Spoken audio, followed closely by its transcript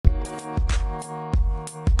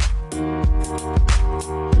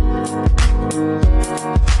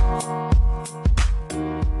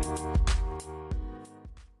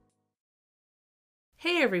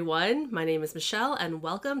everyone. My name is Michelle, and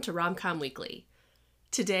welcome to Rom-Com Weekly.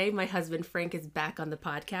 Today, my husband Frank is back on the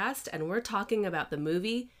podcast, and we're talking about the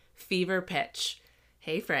movie Fever Pitch.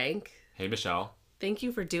 Hey, Frank. Hey, Michelle. Thank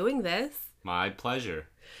you for doing this. My pleasure.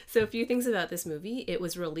 So, a few things about this movie. It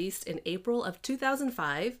was released in April of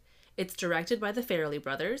 2005. It's directed by the Farrelly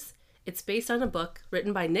brothers. It's based on a book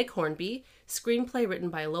written by Nick Hornby, screenplay written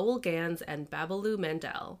by Lowell Gans and Babaloo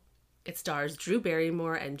Mandel. It stars Drew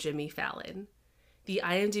Barrymore and Jimmy Fallon. The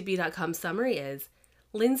IMDb.com summary is,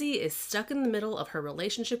 Lindsay is stuck in the middle of her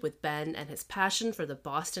relationship with Ben and his passion for the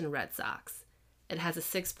Boston Red Sox. It has a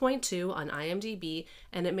 6.2 on IMDb,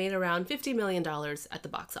 and it made around $50 million at the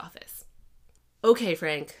box office. Okay,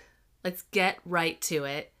 Frank, let's get right to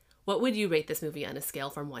it. What would you rate this movie on a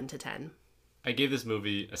scale from 1 to 10? I gave this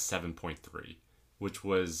movie a 7.3, which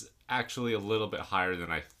was actually a little bit higher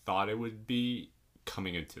than I thought it would be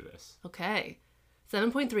coming into this. Okay.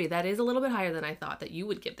 7.3, that is a little bit higher than I thought that you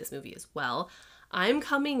would give this movie as well. I'm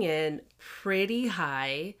coming in pretty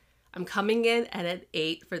high. I'm coming in at an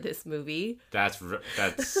 8 for this movie. That's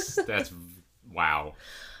wow.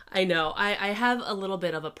 I know. I have a little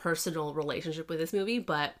bit of a personal relationship with this movie,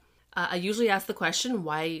 but I usually ask the question,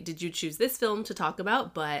 why did you choose this film to talk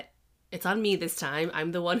about? But it's on me this time.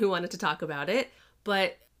 I'm the one who wanted to talk about it.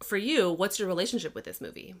 But for you, what's your relationship with this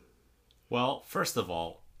movie? Well, first of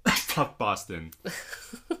all, fuck Boston.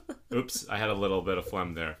 Oops, I had a little bit of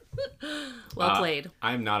phlegm there. Well played.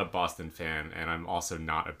 I'm not a Boston fan, and I'm also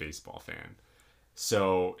not a baseball fan.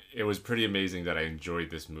 So it was pretty amazing that I enjoyed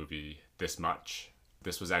this movie this much.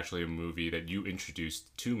 This was actually a movie that you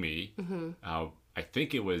introduced to me. Mm-hmm. I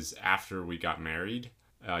think it was after we got married.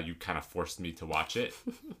 You kind of forced me to watch it.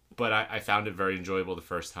 But I found it very enjoyable the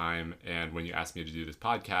first time. And when you asked me to do this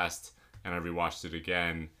podcast and I rewatched it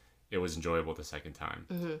again, it was enjoyable the second time.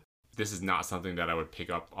 Mm-hmm. This is not something that I would pick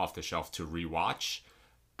up off the shelf to rewatch.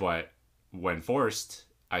 But when forced,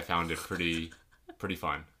 I found it pretty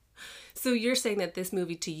fun. So you're saying that this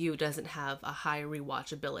movie to you doesn't have a high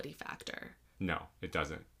rewatchability factor? No, it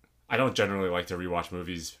doesn't. I don't generally like to rewatch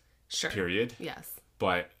movies, sure. Period. Yes.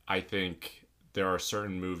 But I think there are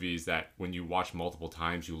certain movies that when you watch multiple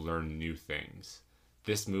times, you learn new things.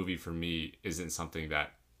 This movie, for me, isn't something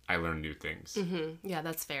that I learn new things. Mm-hmm. Yeah,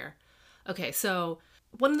 that's fair. Okay, so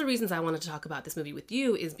one of the reasons I wanted to talk about this movie with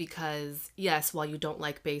you is because, yes, while you don't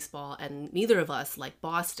like baseball and neither of us like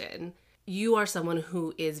Boston, you are someone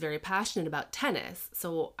who is very passionate about tennis.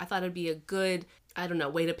 So I thought it'd be a good,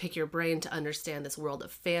 way to pick your brain to understand this world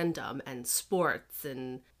of fandom and sports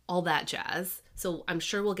and all that jazz. So I'm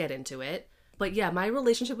sure we'll get into it. But yeah, my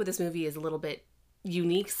relationship with this movie is a little bit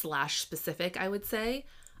unique/specific, I would say.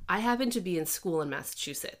 I happened to be in school in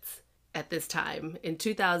Massachusetts at this time in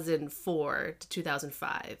 2004 to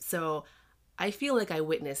 2005. So I feel like I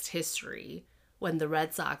witnessed history when the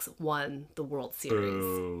Red Sox won the World Series.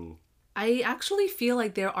 Ooh. I actually feel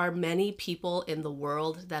like there are many people in the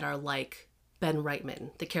world that are like Ben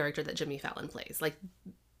Reitman, the character that Jimmy Fallon plays. Like,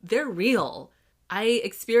 they're real. I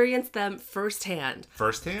experienced them firsthand.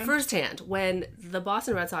 Firsthand? Firsthand. When the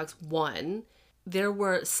Boston Red Sox won, there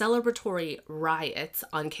were celebratory riots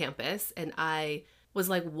on campus, and I was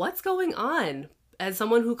like, what's going on? As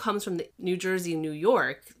someone who comes from New Jersey, New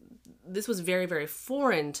York, this was very, very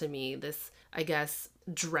foreign to me, this, I guess,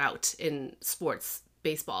 drought in sports,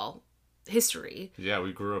 baseball history. Yeah,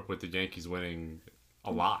 we grew up with the Yankees winning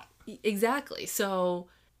a lot. Exactly. So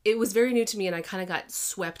it was very new to me, and I kind of got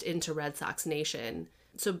swept into Red Sox Nation.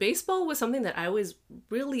 So baseball was something that I was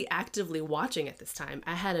really actively watching at this time.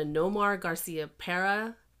 I had a Nomar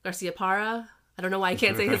Garciaparra. I don't know why I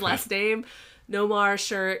can't say his last name. Nomar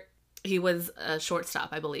shirt. He was a shortstop,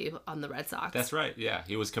 I believe, on the Red Sox. That's right, yeah.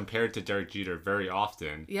 He was compared to Derek Jeter very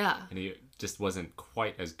often. Yeah. And he just wasn't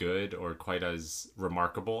quite as good or quite as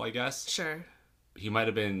remarkable, I guess. Sure. He might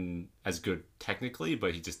have been as good technically,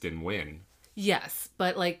 but he just didn't win. Yes,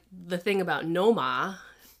 but like the thing about Noma,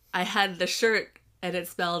 I had the shirt and it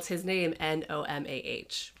spelled his name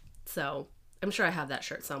Nomah. So I'm sure I have that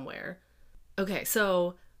shirt somewhere. Okay,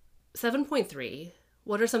 so 7.3.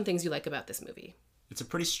 What are some things you like about this movie? It's a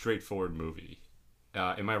pretty straightforward movie.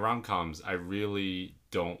 In my rom-coms, I really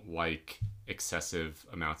don't like excessive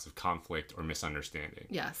amounts of conflict or misunderstanding.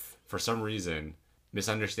 Yes. For some reason,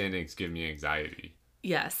 misunderstandings give me anxiety.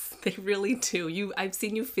 Yes, they really do. I've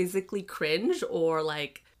seen you physically cringe or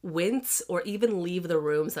like wince or even leave the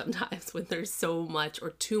room sometimes when there's so much or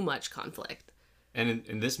too much conflict. And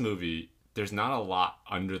in this movie, there's not a lot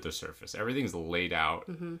under the surface. Everything's laid out.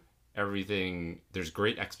 Mm-hmm. There's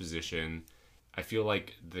great exposition. I feel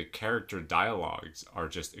like the character dialogues are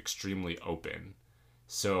just extremely open.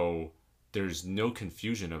 So there's no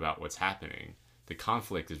confusion about what's happening. the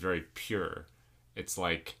conflict is very pure. It's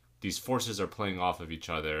like these forces are playing off of each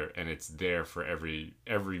other, and it's there for every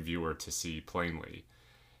viewer to see plainly.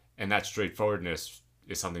 And that straightforwardness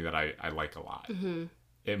is something that I like a lot. Mm-hmm.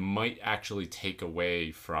 It might actually take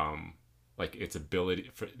away from like its ability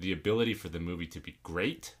for the movie to be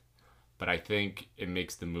great, but I think it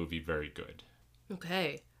makes the movie very good.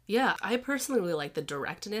 Okay. Yeah, I personally really like the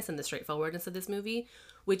directness and the straightforwardness of this movie,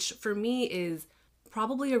 which for me is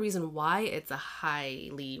probably a reason why it's a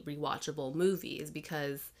highly rewatchable movie, is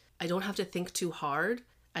because I don't have to think too hard.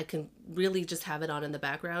 I can really just have it on in the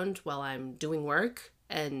background while I'm doing work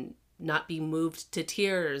and not be moved to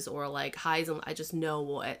tears or like highs, and I just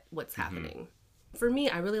know what's happening. For me,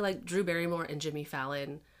 I really like Drew Barrymore and Jimmy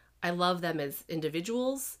Fallon. I love them as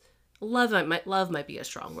individuals. Love might be a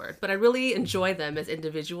strong word, but I really enjoy them as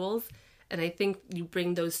individuals, and I think you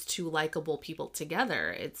bring those two likable people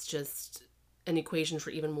together, it's just an equation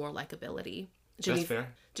for even more likability. That's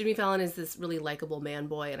fair. Jimmy Fallon is this really likable man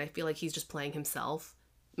boy, and I feel like he's just playing himself,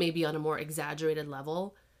 maybe on a more exaggerated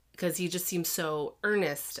level, because he just seems so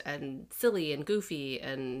earnest and silly and goofy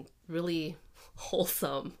and really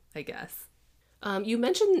wholesome, I guess. You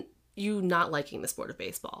mentioned you not liking the sport of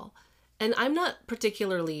baseball. And I'm not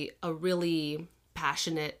particularly a really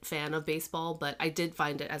passionate fan of baseball, but I did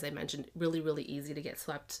find it, as I mentioned, really, really easy to get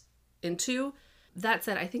swept into. That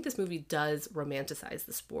said, I think this movie does romanticize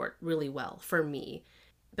the sport really well for me.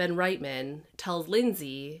 Ben Reitman tells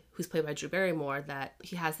Lindsay, who's played by Drew Barrymore, that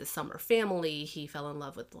he has this summer family. He fell in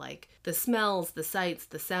love with like the smells, the sights,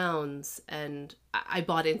 the sounds, and I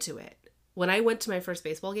bought into it. When I went to my first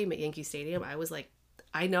baseball game at Yankee Stadium, I was like,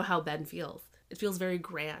 I know how Ben feels. It feels very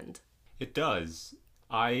grand. It does.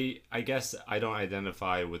 I guess I don't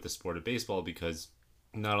identify with the sport of baseball because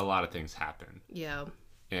not a lot of things happen. Yeah.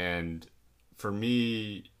 And for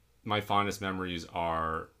me, my fondest memories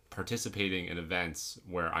are participating in events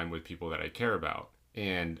where I'm with people that I care about.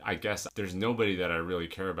 And I guess there's nobody that I really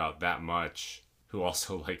care about that much who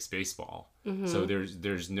also likes baseball. Mm-hmm. So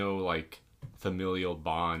there's no like familial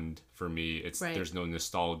bond for me. There's no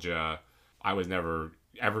nostalgia. I was never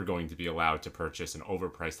ever going to be allowed to purchase an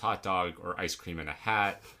overpriced hot dog or ice cream in a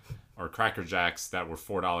hat or Cracker Jacks that were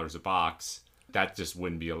 $4 a box. That just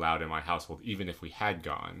wouldn't be allowed in my household, even if we had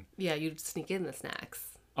gone. Yeah, you'd sneak in the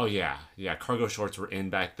snacks. Oh, yeah. Yeah, cargo shorts were in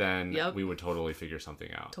back then. Yep. We would totally figure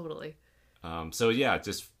something out. Totally. So, yeah,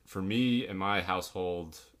 just for me and my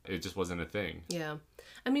household, it just wasn't a thing. Yeah.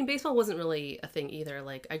 I mean, baseball wasn't really a thing either.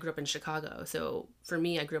 Like, I grew up in Chicago, so for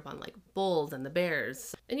me, I grew up on, like, Bulls and the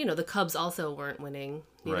Bears. And, you know, the Cubs also weren't winning.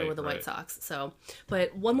 Neither were the White Sox. So,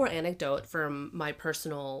 but one more anecdote from my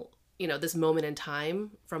personal, you know, this moment in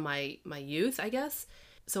time from my youth, I guess.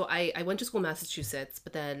 So I went to school in Massachusetts,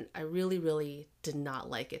 but then I really, really did not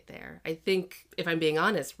like it there. I think, if I'm being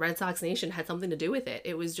honest, Red Sox Nation had something to do with it.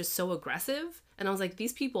 It was just so aggressive. And I was like,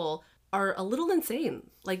 these people are a little insane.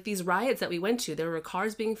 Like these riots that we went to, there were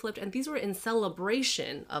cars being flipped, and these were in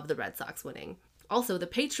celebration of the Red Sox winning. Also, the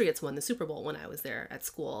Patriots won the Super Bowl when I was there at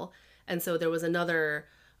school. And so there was another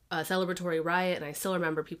celebratory riot, and I still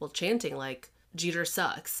remember people chanting like, Jeter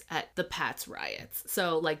sucks at the Pats riots.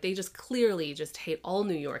 So like they just clearly just hate all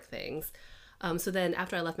New York things. So then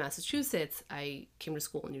after I left Massachusetts, I came to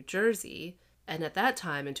school in New Jersey. And at that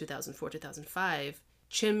time in 2004, 2005,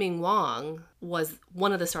 Chien-Ming Wang was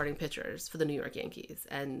one of the starting pitchers for the New York Yankees.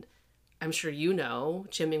 And I'm sure you know,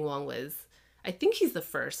 Chien-Ming Wang was, I think he's the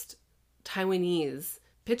first Taiwanese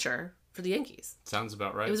pitcher for the Yankees. Sounds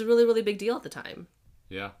about right. It was a really, really big deal at the time.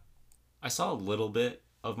 Yeah. I saw a little bit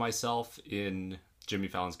of myself in Jimmy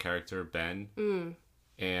Fallon's character, Ben.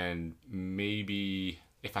 And maybe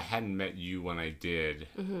if I hadn't met you when I did,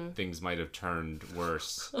 things might have turned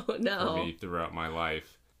worse for me throughout my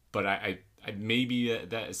life. But I maybe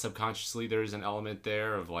that subconsciously there's an element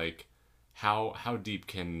there of like, how deep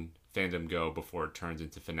can fandom go before it turns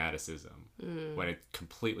into fanaticism when it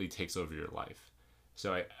completely takes over your life?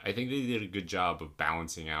 So I think they did a good job of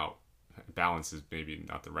balancing out. Balance is maybe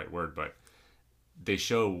not the right word, but they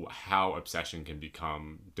show how obsession can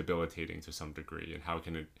become debilitating to some degree and how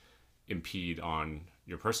can it impede on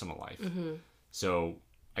your personal life. So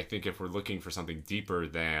I think if we're looking for something deeper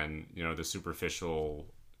than, you know, the superficial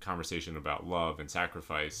conversation about love and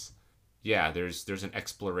sacrifice, yeah, there's an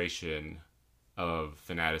exploration of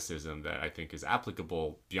fanaticism that I think is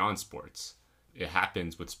applicable beyond sports. It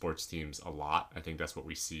happens with sports teams a lot. I think that's what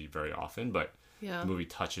we see very often, but the movie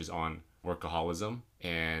touches on workaholism,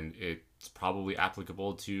 and it's probably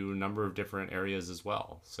applicable to a number of different areas as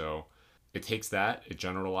well. So it takes that, it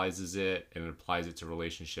generalizes it, and it applies it to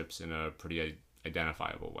relationships in a pretty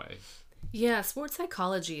identifiable way. Yeah, sports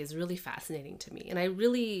psychology is really fascinating to me. And I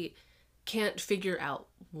really can't figure out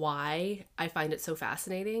why I find it so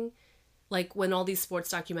fascinating. Like when all these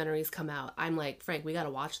sports documentaries come out, I'm like, Frank, we got to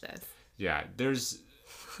watch this. Yeah,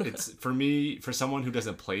 it's for me, for someone who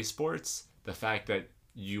doesn't play sports, the fact that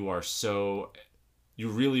you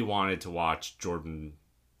really wanted to watch Jordan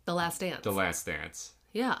The Last Dance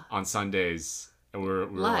Yeah. on Sundays, and we're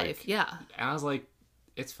Live, like, yeah. And I was like,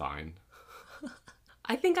 it's fine.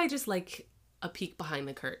 I think I just like a peek behind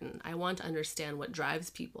the curtain. I want to understand what drives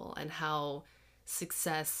people and how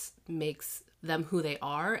success makes them who they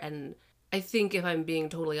are. And I think if I'm being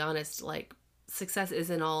totally honest, like success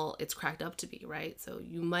isn't all it's cracked up to be, right? So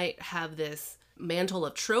you might have this mantle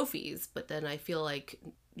of trophies, but then I feel like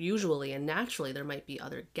usually and naturally there might be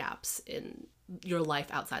other gaps in your life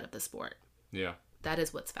outside of the sport. Yeah. That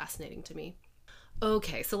is what's fascinating to me.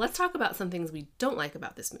 Okay, so let's talk about some things we don't like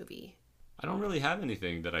about this movie. I don't really have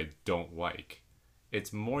anything that I don't like.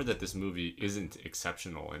 It's more that this movie isn't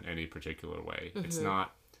exceptional in any particular way. Mm-hmm. It's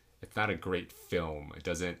not a great film. It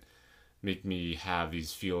doesn't make me have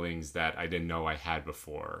these feelings that I didn't know I had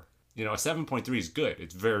before. You know, a 7.3 is good.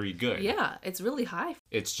 It's very good. Yeah, it's really high.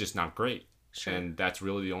 It's just not great. Sure. And that's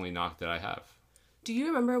really the only knock that I have. Do you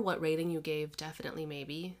remember what rating you gave Definitely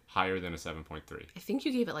Maybe? Higher than a 7.3. I think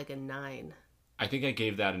you gave it like a 9. I think I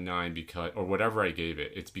gave that a 9 because, or whatever I gave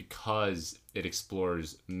it, it's because it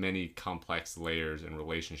explores many complex layers and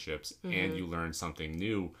relationships, mm-hmm. and you learn something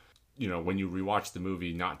new, you know, when you rewatch the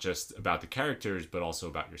movie, not just about the characters, but also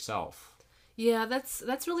about yourself. Yeah,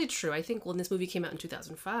 that's really true. I think when this movie came out in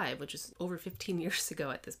 2005, which is over 15 years ago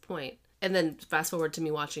at this point, and then fast forward to me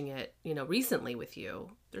watching it, you know, recently with you,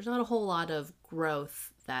 there's not a whole lot of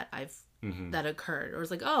growth that that occurred. Or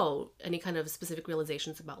it's like, oh, any kind of specific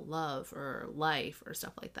realizations about love or life or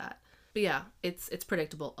stuff like that. But yeah, it's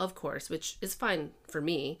predictable, of course, which is fine for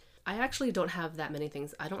me. I actually don't have that many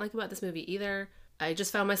things I don't like about this movie either. I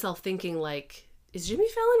just found myself thinking, like, is Jimmy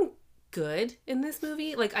Fallon good in this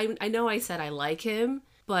movie? Like, I know I said I like him,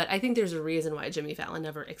 but I think there's a reason why Jimmy Fallon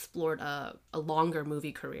never explored a longer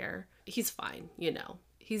movie career. He's fine, you know.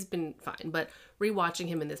 He's been fine. But rewatching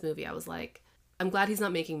him in this movie, I was like, I'm glad he's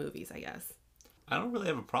not making movies, I guess. I don't really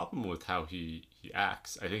have a problem with how he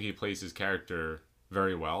acts. I think he plays his character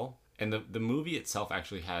very well. And the movie itself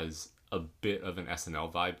actually has a bit of an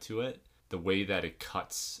SNL vibe to it. The way that it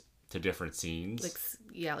cuts to different scenes.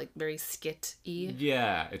 Like very skit-y.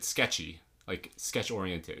 Yeah, it's sketchy. Like,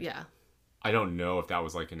 sketch-oriented. Yeah. I don't know if that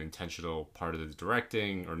was like an intentional part of the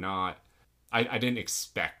directing or not. I didn't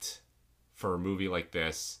expect for a movie like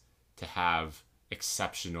this to have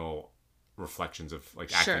exceptional reflections of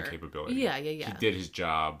like acting capability. Yeah. He did his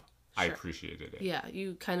job. Sure. I appreciated it. Yeah,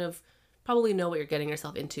 you kind of probably know what you're getting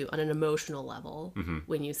yourself into on an emotional level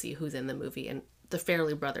when you see who's in the movie. And the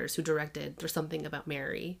Farrelly brothers who directed There's Something About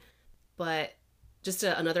Mary. But just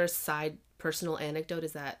another side personal anecdote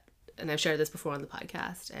is that, and I've shared this before on the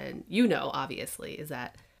podcast, and you know, obviously, is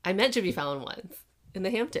that I met Jimmy Fallon once in the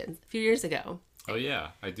Hamptons a few years ago. Oh yeah,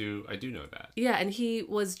 I do know that. Yeah, and he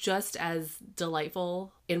was just as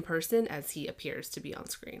delightful in person as he appears to be on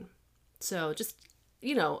screen. So just,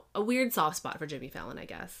 you know, a weird soft spot for Jimmy Fallon, I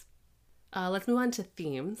guess. Let's move on to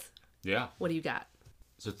themes. Yeah. What do you got?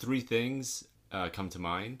 So 3 things come to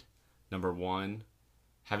mind. Number 1,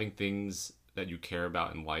 having things that you care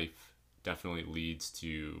about in life definitely leads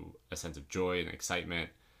to a sense of joy and excitement.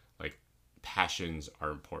 Like, passions are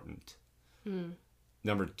important.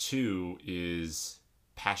 Number 2 is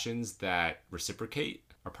passions that reciprocate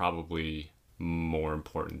are probably more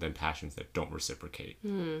important than passions that don't reciprocate.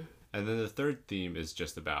 And then the third theme is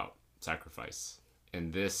just about sacrifice.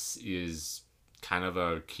 And this is kind of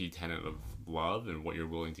a key tenet of love and what you're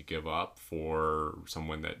willing to give up for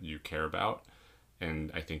someone that you care about.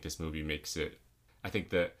 And I think this movie makes it, I think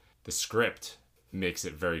that the script makes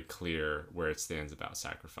it very clear where it stands about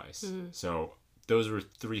sacrifice. So those were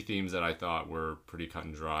 3 themes that I thought were pretty cut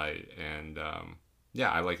and dry. And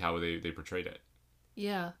yeah, I like how they portrayed it.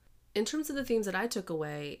 Yeah. In terms of the themes that I took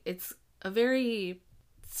away, it's a very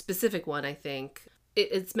specific one, I think.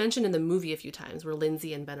 It's mentioned in the movie a few times where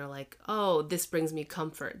Lindsay and Ben are like, oh, this brings me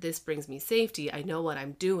comfort. This brings me safety. I know what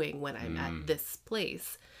I'm doing when I'm at this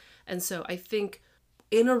place. And so I think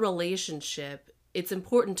in a relationship, it's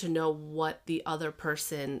important to know what the other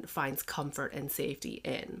person finds comfort and safety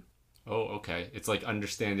in. Oh, okay. It's like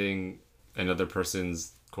understanding another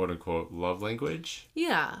person's quote-unquote love language?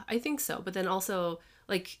 Yeah, I think so. But then also,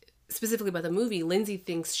 like, specifically about the movie, Lindsay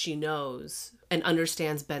thinks she knows and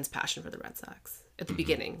understands Ben's passion for the Red Sox at the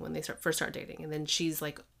beginning when they first start dating. And then she's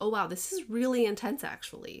like, oh, wow, this is really intense,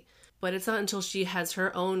 actually. But it's not until she has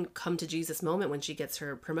her own come to Jesus moment when she gets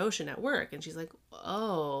her promotion at work. And she's like,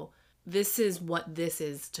 oh, this is what this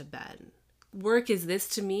is to Ben. Work is this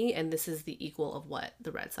to me, and this is the equal of what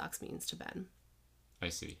the Red Sox means to Ben. I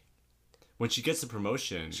see. When she gets the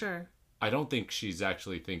promotion, Sure. I don't think she's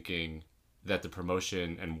actually thinking that the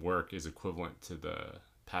promotion and work is equivalent to the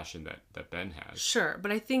passion that Ben has. Sure,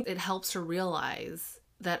 but I think it helps her realize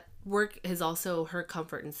that work is also her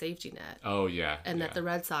comfort and safety net. Oh, yeah. And yeah. that the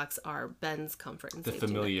Red Sox are Ben's comfort and the safety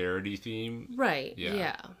familiarity theme. net. Right,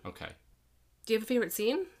 yeah. Okay. Do you have a favorite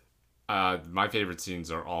scene? My favorite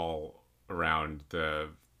scenes are all around the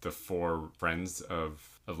four friends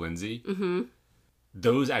of Lindsay. Mm-hmm.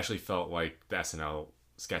 Those actually felt like the SNL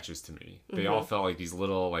sketches to me. They all felt like these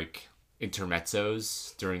little like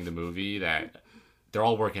intermezzos during the movie that they're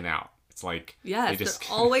all working out. It's like Yes,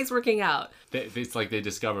 they're always working out. It's like they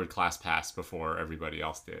discovered ClassPass before everybody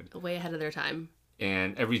else did. Way ahead of their time.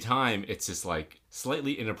 And every time it's just like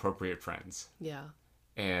slightly inappropriate friends. Yeah.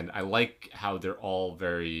 And I like how they're all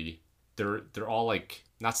very they're all like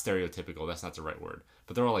not stereotypical, that's not the right word,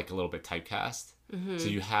 but they're all like a little bit typecast. Mm-hmm. So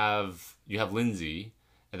you have Lindsay,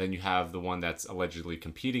 and then you have the one that's allegedly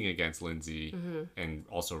competing against Lindsay and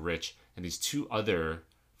also Rich, and these two other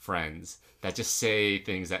friends that just say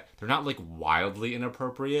things that they're not like wildly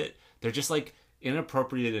inappropriate. They're just like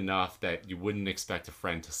inappropriate enough that you wouldn't expect a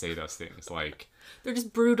friend to say those things. Like they're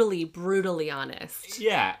just brutally honest.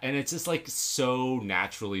 Yeah, and it's just like so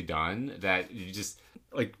naturally done that you just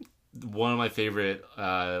like one of my favorite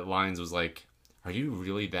lines was like, "Are you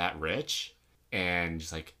really that rich?" And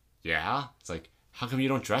just like, "Yeah." It's like, "How come you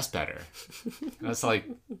don't dress better?" And it's like,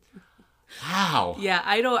 wow. Yeah,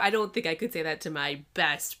 I don't think I could say that to my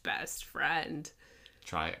best friend.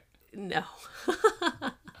 Try it. No.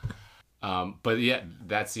 But yeah,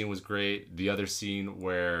 that scene was great. The other scene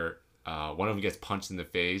where one of them gets punched in the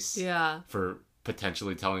face for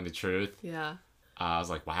potentially telling the truth. Yeah. I was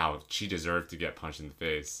like, wow, she deserved to get punched in the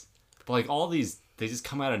face. But like all these, they just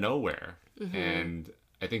come out of nowhere. Mm-hmm. And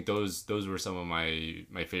I think those were some of my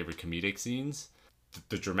favorite comedic scenes.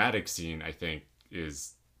 The dramatic scene, I think,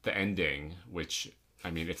 is the ending, which, I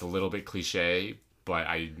mean, it's a little bit cliche, but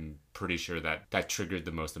I'm pretty sure that triggered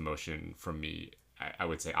the most emotion from me. I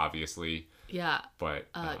would say, obviously. Yeah. But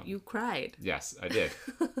you cried. Yes, I did.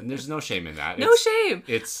 And there's no shame in that. No shame.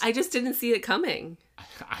 I just didn't see it coming.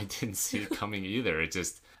 I didn't see it coming either. It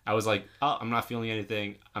just, I was like, oh, I'm not feeling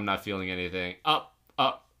anything. I'm not feeling anything. Up,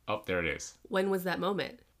 there it is. When was that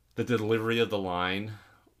moment? The delivery of the line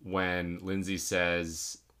when Lindsay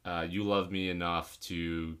says, you love me enough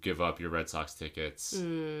to give up your Red Sox tickets.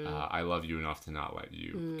 I love you enough to not let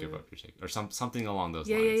you give up your ticket. Or something along those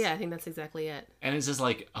lines. Yeah. I think that's exactly it. And it's just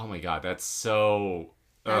like, oh my God, that's so...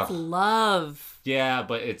 That's love. Yeah,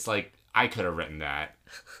 but it's like, I could have written that.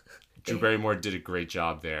 Drew Barrymore did a great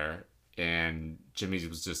job there. And Jimmy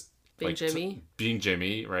was just... being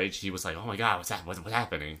Jimmy, right? He was like, oh my God, what's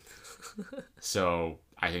happening? So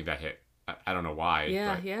I think that hit. I don't know why.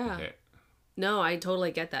 Yeah, but yeah. It hit. No, I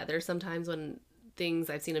totally get that. There's some times when things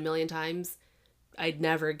I've seen a million times, I'd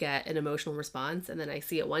never get an emotional response. And then I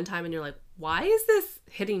see it one time and you're like, why is this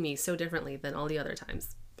hitting me so differently than all the other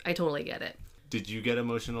times? I totally get it. Did you get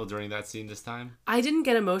emotional during that scene this time? I didn't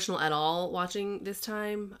get emotional at all watching this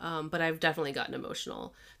time, but I've definitely gotten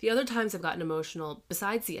emotional. The other times I've gotten emotional,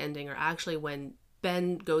 besides the ending, are actually when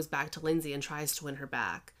Ben goes back to Lindsay and tries to win her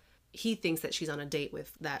back. He thinks that she's on a date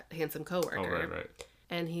with that handsome coworker. Oh, right.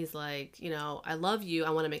 And he's like, I love you. I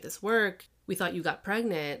want to make this work. We thought you got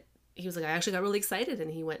pregnant. He was like, I actually got really excited.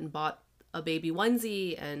 And he went and bought a baby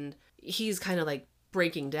onesie. And he's kind of like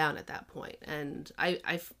breaking down at that point. And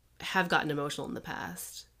I have gotten emotional in the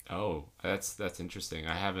past. Oh, that's interesting.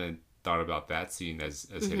 I haven't thought about that scene as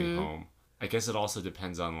hitting home. I guess it also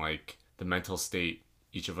depends on like the mental state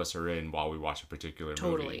each of us are in while we watch a particular movie.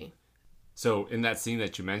 Totally. So in that scene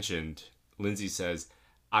that you mentioned, Lindsay says,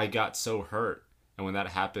 I got so hurt. And when that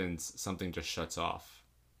happens, something just shuts off.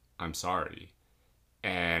 I'm sorry.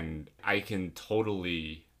 And I can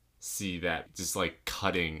totally see that just like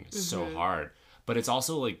cutting so hard. But it's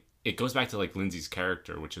also like, it goes back to like Lindsay's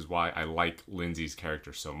character, which is why I like Lindsay's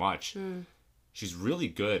character so much. She's really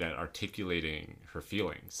good at articulating her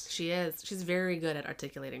feelings. She is. She's very good at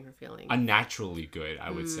articulating her feelings. Unnaturally good,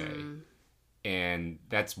 I would say. And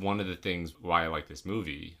that's one of the things why I like this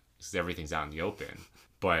movie, because everything's out in the open.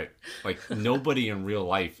 But like nobody in real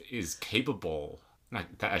life is capable.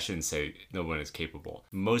 I shouldn't say no one is capable.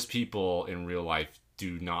 Most people in real life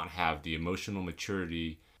do not have the emotional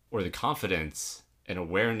maturity or the confidence and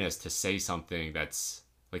awareness to say something that's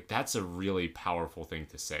a really powerful thing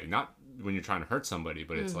to say. Not when you're trying to hurt somebody,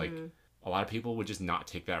 but it's like a lot of people would just not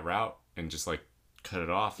take that route and just like cut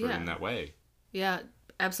it off in that way. Yeah.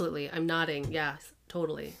 Absolutely. I'm nodding. Yeah,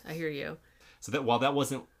 totally. I hear you. So that while that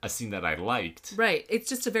wasn't a scene that I liked, Right. It's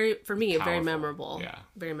just for me, a very powerful. memorable. Yeah.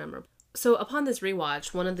 Very memorable. So upon this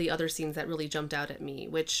rewatch, one of the other scenes that really jumped out at me,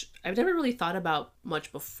 which I've never really thought about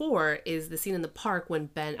much before, is the scene in the park when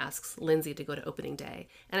Ben asks Lindsay to go to opening day.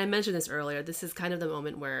 And I mentioned this earlier. This is kind of the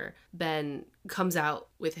moment where Ben comes out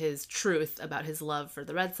with his truth about his love for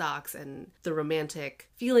the Red Sox and the romantic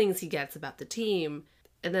feelings he gets about the team.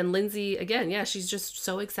 And then Lindsay, again, yeah, she's just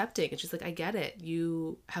so accepting. And she's like, I get it.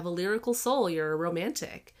 You have a lyrical soul. You're a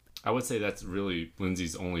romantic. I would say that's really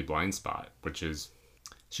Lindsay's only blind spot, which is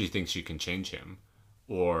she thinks she can change him,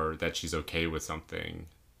 or that she's okay with something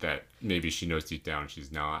that maybe she knows deep down she's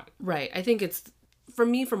not. Right. I think it's, for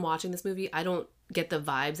me, from watching this movie, I don't get the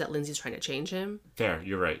vibes that Lindsay's trying to change him. Fair.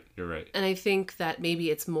 You're right. You're right. And I think that maybe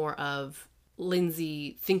it's more of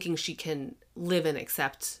Lindsay thinking she can live and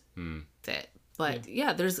accept it. But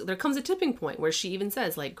yeah, there comes a tipping point where she even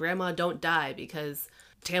says, like, Grandma, don't die because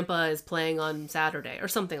Tampa is playing on Saturday or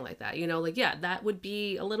something like that. You know, like, yeah, that would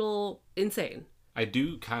be a little insane. I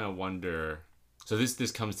do kind of wonder. So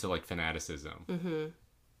this comes to like fanaticism. Mm-hmm.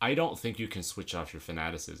 I don't think you can switch off your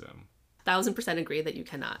fanaticism. 1000% agree that you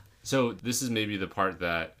cannot. So this is maybe the part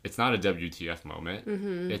that it's not a WTF moment.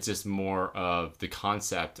 Mm-hmm. It's just more of the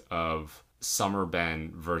concept of summer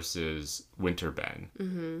Ben versus winter Ben.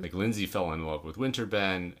 Mm-hmm. Like Lindsay fell in love with winter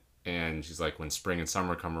Ben, and she's like, when spring and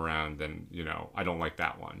summer come around, then, you know, I don't like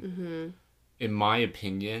that one. Mm-hmm. In my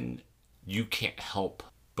opinion, you can't help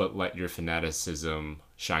but let your fanaticism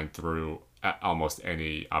shine through at almost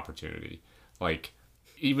any opportunity. Like,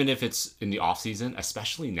 even if it's in the off season,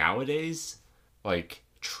 especially nowadays, like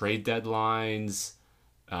trade deadlines,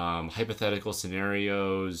 hypothetical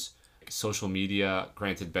scenarios, social media.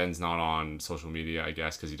 Granted, Ben's not on social media, I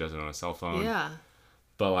guess, because he does it on a cell phone. Yeah.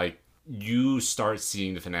 But like, you start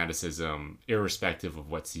seeing the fanaticism irrespective of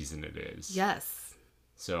what season it is. Yes.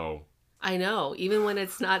 So I know. Even when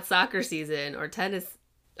it's not soccer season or tennis,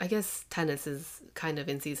 I guess tennis is kind of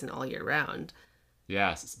in season all year round.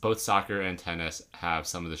 yes, both soccer and tennis have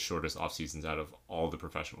some of the shortest off seasons out of all the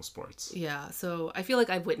professional sports. Yeah. So I feel like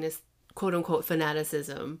I've witnessed quote unquote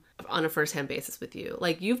fanaticism on a first-hand basis with you.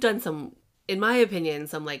 Like, you've done some, in my opinion,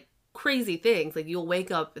 some like crazy things. Like, you'll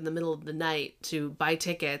wake up in the middle of the night to buy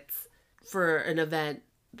tickets for an event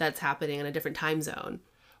that's happening in a different time zone.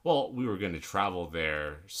 Well, we were going to travel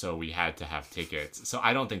there, so we had to have tickets. So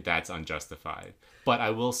I don't think that's unjustified. But I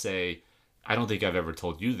will say, I don't think I've ever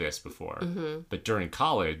told you this before, but during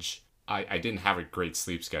college, I didn't have a great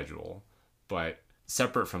sleep schedule. But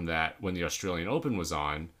separate from that, when the Australian Open was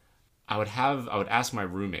on, I would ask my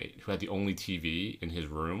roommate, who had the only TV in his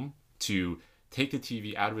room, to take the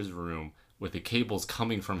TV out of his room with the cables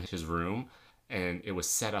coming from his room, and it was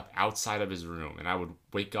set up outside of his room. And I would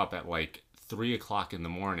wake up at like 3 o'clock in the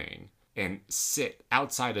morning and sit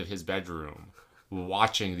outside of his bedroom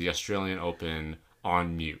watching the Australian Open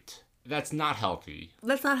on mute. That's not healthy.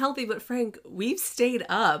 That's not healthy, but Frank, we've stayed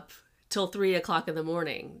up till 3 o'clock in the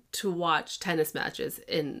morning to watch tennis matches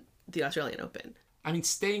in the Australian Open. I mean,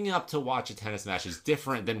 staying up to watch a tennis match is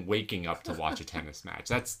different than waking up to watch a tennis match.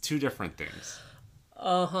 That's two different things.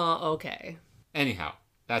 Okay. Anyhow,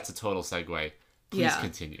 that's a total segue. Please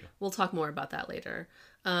continue. We'll talk more about that later.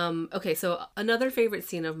 Okay, so another favorite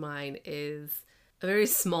scene of mine is a very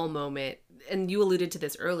small moment, and you alluded to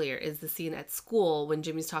this earlier, is the scene at school when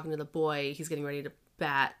Jimmy's talking to the boy. He's getting ready to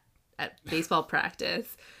bat at baseball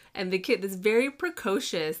practice, and the kid, this very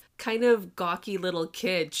precocious, kind of gawky little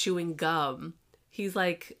kid chewing gum, he's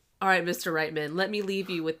like, all right, Mr. Reitman, let me leave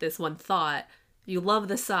you with this one thought. You love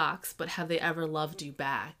the Sox, but have they ever loved you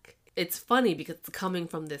back? It's funny because it's coming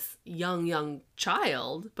from this young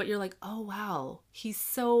child, but you're like, oh, wow, he's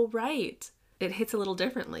so right. It hits a little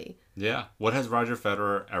differently. Yeah. What has Roger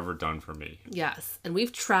Federer ever done for me? Yes. And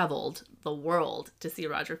we've traveled the world to see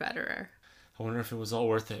Roger Federer. I wonder if it was all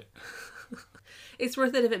worth it. It's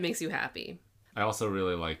worth it if it makes you happy. I also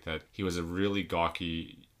really like that he was a really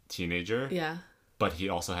gawky teenager. Yeah. But he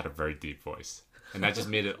also had a very deep voice. And that just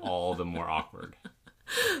made it all the more awkward.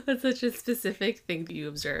 That's such a specific thing that you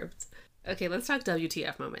observed. Okay, let's talk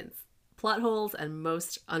WTF moments. Plot holes and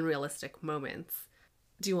most unrealistic moments.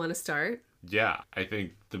 Do you want to start? Yeah, I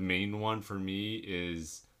think the main one for me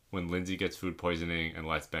is when Lindsay gets food poisoning and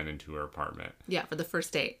lets Ben into her apartment. Yeah, for the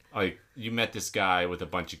first date. Like, you met this guy with a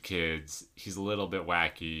bunch of kids. He's a little bit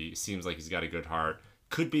wacky. Seems like he's got a good heart.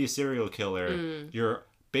 Could be a serial killer. You're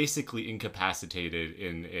basically incapacitated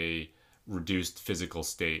in a reduced physical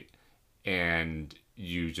state. And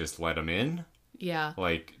you just let him in? Yeah.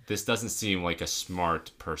 Like, this doesn't seem like a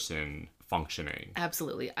smart person functioning.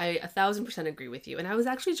 Absolutely. I 1000% agree with you. And I was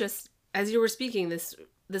actually just as you were speaking, this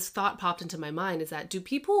thought popped into my mind, is that do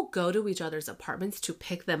people go to each other's apartments to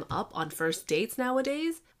pick them up on first dates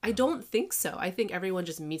nowadays? I don't think so. I think everyone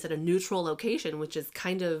just meets at a neutral location, which is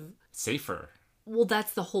kind of safer. Well,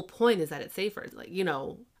 that's the whole point, is that it's safer. Like,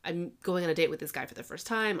 I'm going on a date with this guy for the first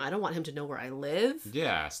time. I don't want him to know where I live.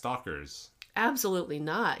 Yeah, stalkers. Absolutely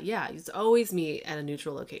not. Yeah, you always meet at a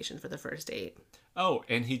neutral location for the first date. Oh,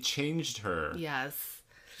 and he changed her. Yes.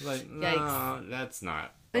 Like, no, Yikes. that's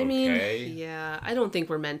not okay. I mean, yeah, I don't think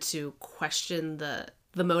we're meant to question the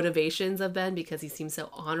motivations of Ben, because he seems so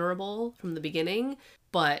honorable from the beginning.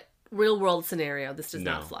 But real world scenario, this does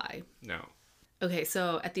not fly. No. Okay,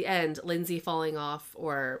 so at the end, Lindsay falling off,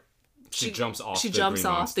 or she jumps off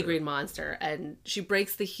the green monster, and she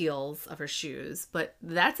breaks the heels of her shoes, but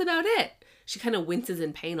that's about it. She kind of winces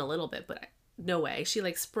in pain a little bit, but no way. She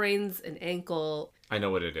like sprains an ankle. I know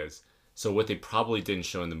what it is. So what they probably didn't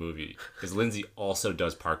show in the movie is Lindsay also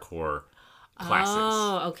does parkour classes.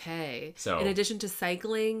 Oh, okay. So in addition to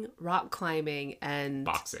cycling, rock climbing, and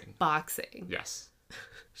boxing. Yes.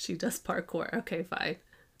 She does parkour. Okay, fine.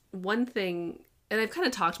 One thing, and I've kind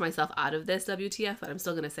of talked myself out of this, WTF, but I'm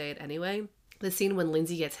still going to say it anyway. The scene when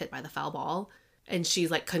Lindsay gets hit by the foul ball and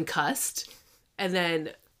she's like concussed, and then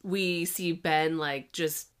we see Ben like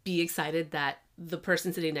just be excited that the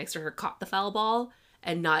person sitting next to her caught the foul ball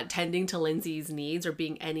and not tending to Lindsay's needs or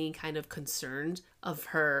being any kind of concerned of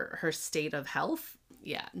her state of health.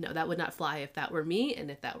 Yeah, no, that would not fly if that were me and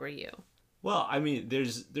if that were you. Well, I mean,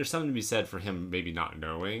 there's something to be said for him maybe not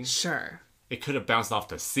knowing. Sure. It could have bounced off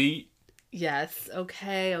the seat. Yes,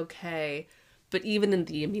 okay. But even in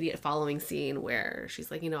the immediate following scene where she's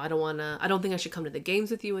like, I don't think I should come to the games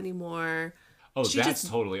with you anymore. Oh, that's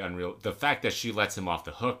totally unreal. The fact that she lets him off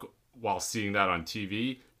the hook while seeing that on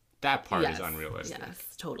TV, that part is unrealistic.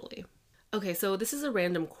 Yes, totally. Okay, so this is a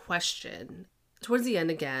random question. Towards the end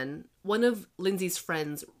again, one of Lindsay's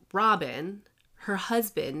friends, Robin, her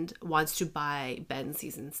husband, wants to buy Ben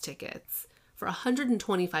season's tickets for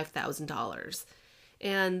 $125,000.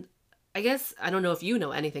 And I guess, I don't know if you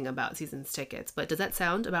know anything about season's tickets, but does that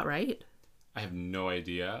sound about right? I have no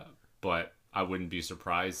idea, but I wouldn't be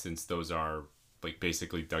surprised, since those are like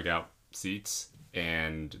basically dugout seats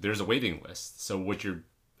and there's a waiting list. So what you're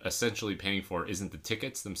essentially paying for isn't the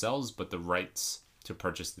tickets themselves, but the rights to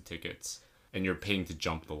purchase the tickets, and you're paying to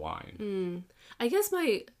jump the line. I guess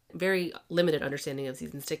my very limited understanding of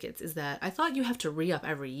season's tickets is that I thought you have to re-up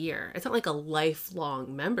every year. It's not like a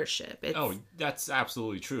lifelong membership. Oh, that's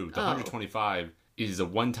absolutely true. The $125 is a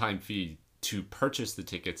one-time fee to purchase the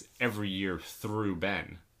tickets every year through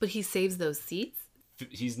Ben. But he saves those seats?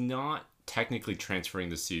 He's not technically transferring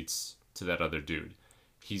the seats to that other dude.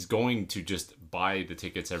 He's going to just buy the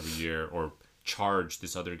tickets every year, or charge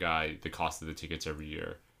this other guy the cost of the tickets every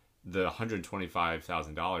year. The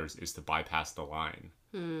 $125,000 is to bypass the line.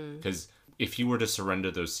 Because if you were to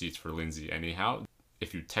surrender those seats for Lindsay anyhow,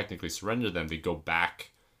 if you technically surrender them, they go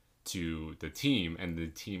back to the team, and the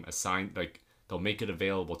team they'll make it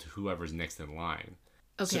available to whoever's next in line.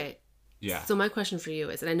 Okay. Yeah. So my question for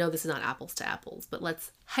you is, and I know this is not apples to apples, but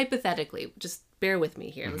let's hypothetically, just bear with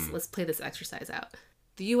me here. Let's play this exercise out.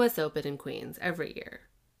 The US Open in Queens every year.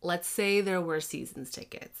 Let's say there were seasons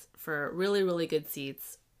tickets for really, really good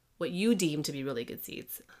seats, what you deem to be really good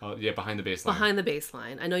seats. Oh, yeah, behind the baseline. Behind the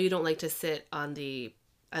baseline. I know you don't like to sit on the,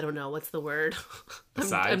 I don't know, what's the word?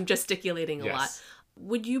 I'm gesticulating a lot.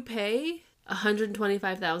 Would you pay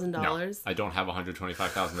 $125,000? No, I don't have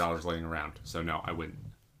 $125,000 laying around, so no, I wouldn't.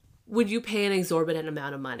 Would you pay an exorbitant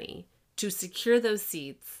amount of money to secure those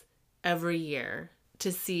seats every year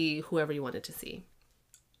to see whoever you wanted to see?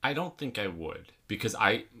 I don't think I would, because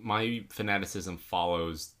my fanaticism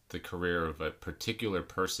follows the career of a particular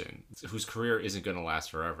person whose career isn't going to last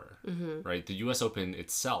forever, right? The US Open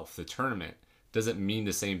itself, the tournament, doesn't mean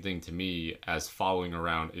the same thing to me as following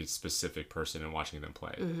around a specific person and watching them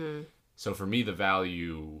play. So for me, the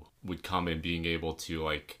value would come in being able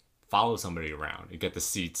to follow somebody around and get the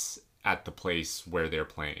seats at the place where they're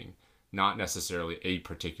playing, not necessarily a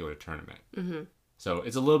particular tournament. So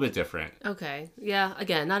it's a little bit different. Okay. Yeah,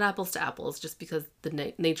 again, not apples to apples, just because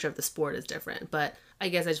the nature of the sport is different. But I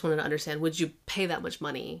guess I just wanted to understand, would you pay that much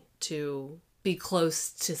money to be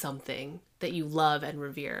close to something that you love and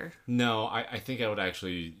revere? No, I think I would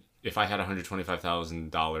actually, if I had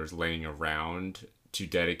 $125,000 laying around to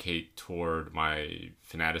dedicate toward my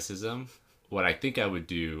fanaticism, what I think I would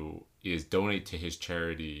do is donate to his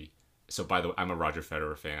charity. So by the way, I'm a Roger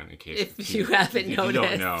Federer fan, in case if you haven't noticed. You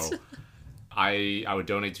don't know. I would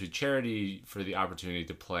donate to a charity for the opportunity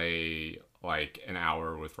to play an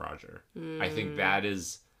hour with Roger. I think that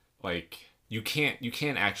is you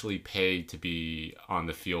can't actually pay to be on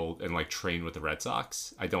the field and like train with the Red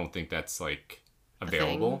Sox. I don't think that's like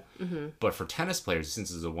available. But for tennis players,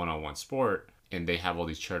 since it's a one-on-one sport and they have all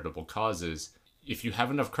these charitable causes, if you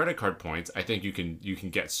have enough credit card points, I think you can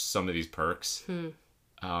get some of these perks.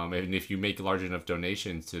 And if you make large enough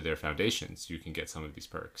donations to their foundations, you can get some of these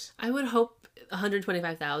perks. I would hope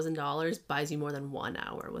 $125,000 buys you more than 1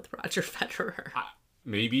 hour with Roger Federer.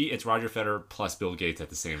 Maybe it's Roger Federer plus Bill Gates at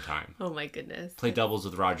the same time. Oh my goodness. Play doubles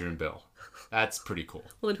with Roger and Bill. That's pretty cool.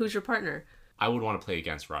 Well, then who's your partner? I would want to play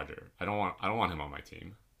against Roger. I don't want him on my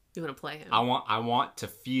team. You want to play him? I want to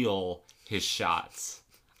feel his shots.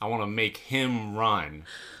 I want to make him run.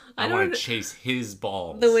 I want to chase his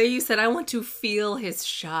balls. The way you said I want to feel his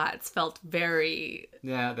shots felt very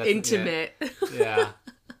intimate.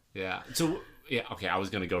 Yeah. So, okay, I was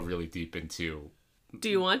going to go really deep into... Do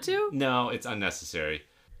you want to? No, it's unnecessary.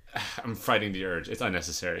 I'm fighting the urge. It's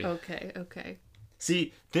unnecessary. Okay.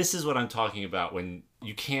 See, this is what I'm talking about when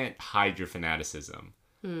you can't hide your fanaticism.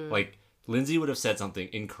 Like, Lindsay would have said something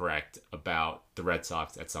incorrect about the Red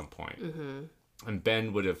Sox at some point. And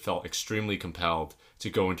Ben would have felt extremely compelled to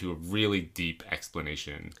go into a really deep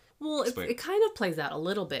explanation. Well, it kind of plays out a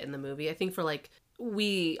little bit in the movie. I think for like,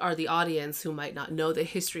 we are the audience who might not know the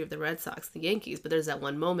history of the Red Sox, the Yankees, but there's that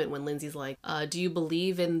one moment when Lindsay's like, do you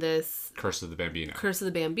believe in this Curse of the Bambino? Curse of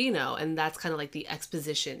the Bambino. And that's kind of like the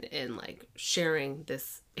exposition in like sharing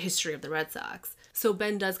this history of the Red Sox. So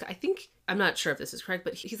Ben does, I think, I'm not sure if this is correct,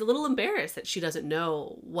 but he's a little embarrassed that she doesn't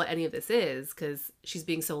know what any of this is because she's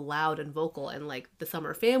being so loud and vocal, and like the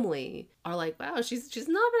Summer family are like, wow, she's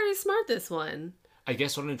not very smart, this one. I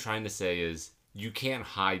guess what I'm trying to say is you can't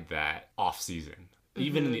hide that off season.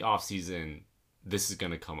 Even in the off season, this is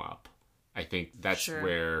going to come up. I think that's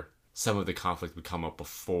where some of the conflict would come up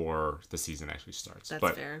before the season actually starts.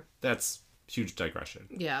 That's fair. That's huge digression.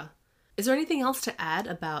 Yeah. Is there anything else to add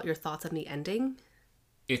about your thoughts on the ending?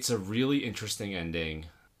 It's a really interesting ending,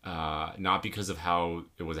 not because of how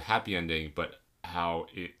it was a happy ending, but how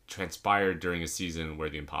it transpired during a season where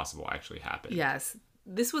the impossible actually happened. Yes.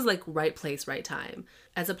 This was like right place, right time.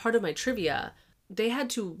 As a part of my trivia, they had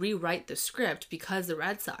to rewrite the script because the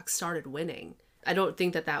Red Sox started winning. I don't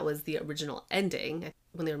think that was the original ending.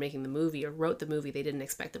 When they were making the movie or wrote the movie, they didn't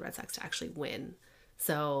expect the Red Sox to actually win.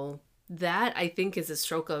 So that, I think, is a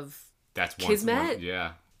stroke of kismet.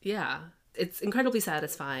 Yeah. Yeah. It's incredibly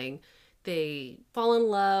satisfying. They fall in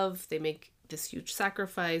love. They make this huge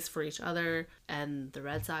sacrifice for each other. And the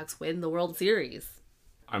Red Sox win the World Series.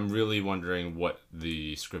 I'm really wondering what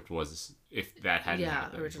the script was if that hadn't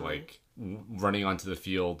happened. Originally. Like, running onto the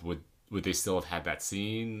field, would they still have had that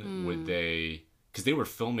scene? Would they... Because they were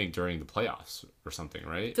filming during the playoffs or something,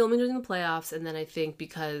 right? Filming during the playoffs, and then I think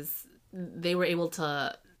because they were able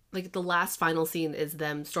to... Like, the last final scene is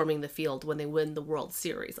them storming the field when they win the World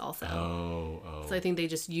Series also. Oh. So I think they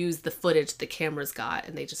just used the footage the cameras got,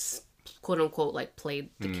 and they just, quote-unquote, like, played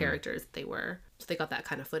the characters they were. So they got that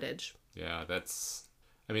kind of footage. Yeah, that's...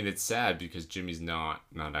 I mean, it's sad because Jimmy's not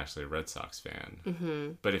actually a Red Sox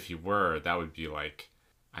fan. But if he were, that would be like...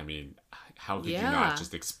 I mean, how could you not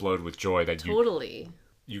just explode with joy that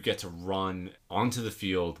you get to run onto the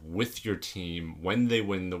field with your team when they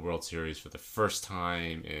win the World Series for the first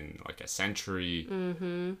time in like a century?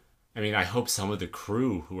 I mean, I hope some of the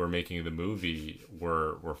crew who are making the movie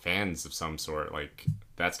were fans of some sort. Like,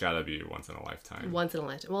 that's got to be once in a lifetime. Once in a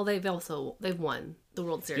lifetime. Well, they've won the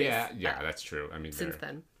World Series. Yeah, that's true. I mean, since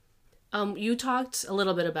then. You talked a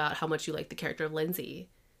little bit about how much you like the character of Lindsay.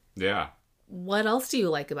 Yeah. What else do you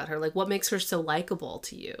like about her? Like, what makes her so likable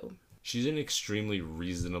to you? She's an extremely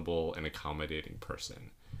reasonable and accommodating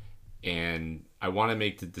person. And I want to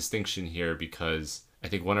make the distinction here because I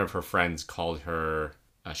think one of her friends called her,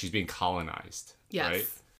 she's being colonized. Yes. Right?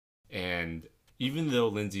 And even though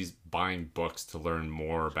Lindsay's buying books to learn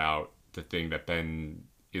more about the thing that Ben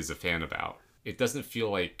is a fan about, it doesn't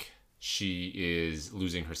feel like she is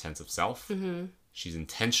losing her sense of self. She's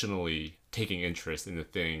intentionally taking interest in the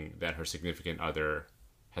thing that her significant other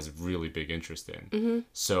has a really big interest in.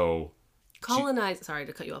 So sorry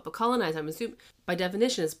to cut you off, but colonize, I'm assuming, by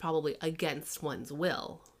definition, is probably against one's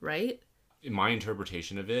will, right? My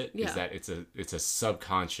interpretation of it is that it's a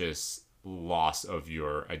subconscious loss of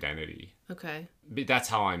your identity. Okay. That's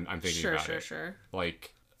how I'm thinking about it. Sure.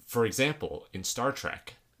 Like, for example, in Star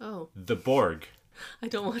Trek, Oh. the Borg. I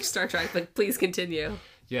don't watch Star Trek, but please continue.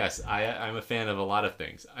 Yes, I'm a fan of a lot of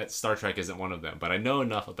things. Star Trek isn't one of them, but I know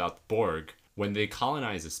enough about the Borg. When they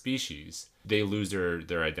colonize a species, they lose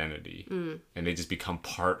their identity, and they just become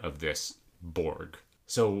part of this Borg.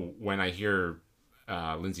 So when I hear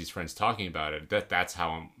Lindsay's friends talking about it, that's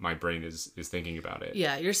how my brain is thinking about it.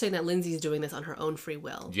 Yeah, you're saying that Lindsay's doing this on her own free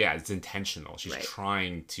will. Yeah, it's intentional. She's Right.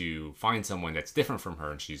 trying to find someone that's different from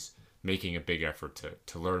her, and she's making a big effort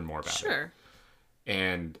to learn more about it. Sure.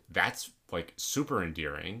 And that's like super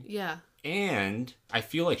endearing. Yeah. And I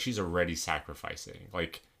feel like she's already sacrificing.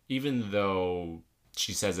 Like, even though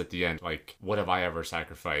she says at the end, like, what have I ever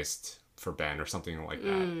sacrificed for Ben or something like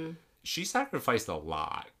that? She sacrificed a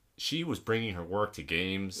lot. She was bringing her work to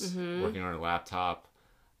games, working on her laptop.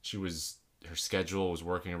 Her schedule was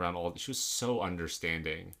working around she was so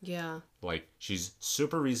understanding. Yeah. Like, she's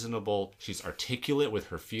super reasonable. She's articulate with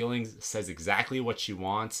her feelings, says exactly what she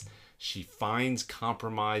wants. She finds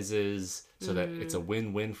compromises so that it's a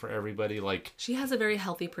win-win for everybody. Like, She has a very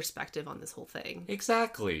healthy perspective on this whole thing.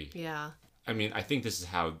 exactly. Yeah. I mean, I think this is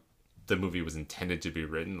how the movie was intended to be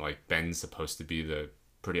written. Like, Ben's supposed to be the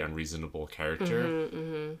pretty unreasonable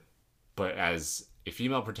character. But as a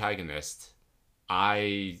female protagonist,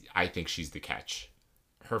 I think she's the catch.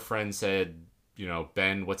 Her friend said,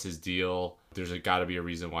 Ben, what's his deal? There's got to be a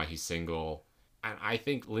reason why he's single. And I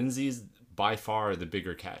think Lindsay's by far the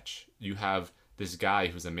bigger catch. You have this guy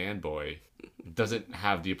who's a man boy, doesn't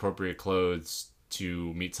have the appropriate clothes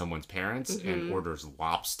to meet someone's parents, and orders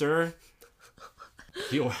lobster.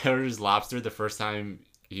 He orders lobster the first time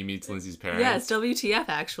he meets Lindsay's parents. Yes, WTF,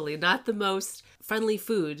 actually. Not the most friendly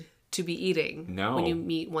food to be eating No. when you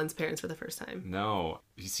meet one's parents for the first time. No,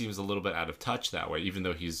 he seems a little bit out of touch that way, even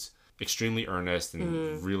though he's extremely earnest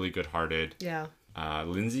and really good-hearted. Yeah.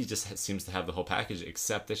 Lindsay just seems to have the whole package,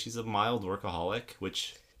 except that she's a mild workaholic,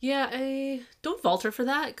 which... Yeah, I don't fault her for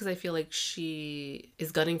that, because I feel like she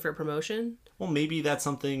is gunning for a promotion. Well, maybe that's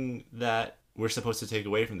something that we're supposed to take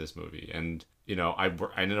away from this movie. And, I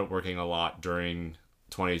ended up working a lot during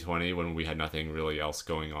 2020 when we had nothing really else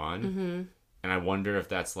going on. And I wonder if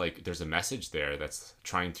that's like, there's a message there that's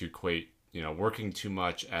trying to equate, working too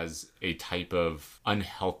much as a type of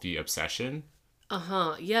unhealthy obsession.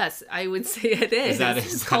 Yes, I would say it is.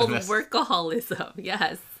 It's called workaholism.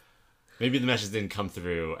 Yes. Maybe the message didn't come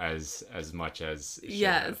through as much as it should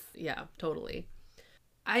Yes. have. Yeah, totally.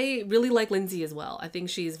 I really like Lindsay as well. I think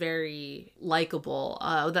she's very likable.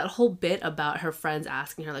 That whole bit about her friends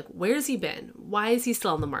asking her, like, where's he been? Why is he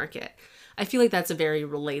still on the market? I feel like that's a very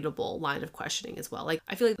relatable line of questioning as well. Like,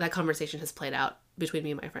 I feel like that conversation has played out between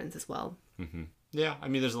me and my friends as well. Yeah, I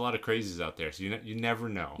mean, there's a lot of crazies out there, so you never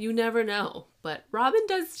know. You never know. But Robin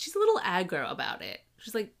she's a little aggro about it.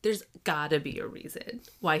 She's like, there's gotta be a reason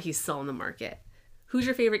why he's still on the market. Who's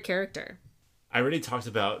your favorite character? I already talked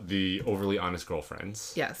about the overly honest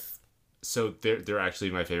girlfriends. Yes. So they're actually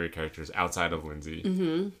my favorite characters outside of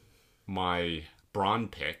Lindsay. My Bronn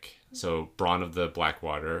pick, so Bronn of the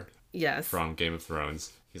Blackwater Yes. from Game of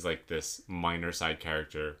Thrones. He's like this minor side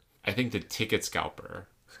character. I think the ticket scalper.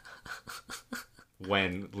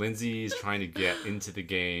 When Lindsay's trying to get into the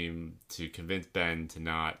game to convince Ben to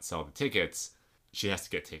not sell the tickets, she has to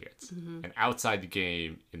get tickets. And outside the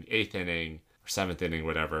game, in the 8th inning, or 7th inning,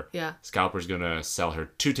 whatever, Yeah. Scalper's going to sell her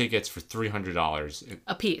 2 tickets for $300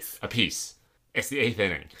 A piece. a piece. It's the 8th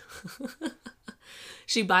inning.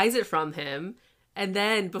 She buys it from him, and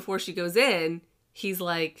then before she goes in, he's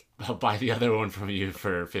like, I'll buy the other one from you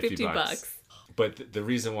for 50 $50. But the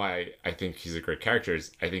reason why I think he's a great character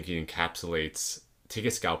is I think he encapsulates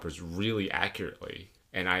ticket scalpers really accurately.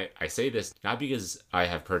 And I say this not because I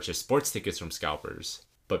have purchased sports tickets from scalpers,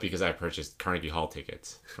 but because I purchased Carnegie Hall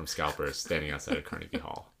tickets from scalpers standing outside of Carnegie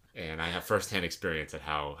Hall. And I have firsthand experience at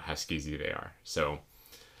how skeezy they are. So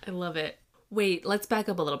I love it. Wait, let's back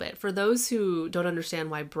up a little bit. For those who don't understand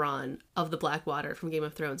why Bronn of the Blackwater from Game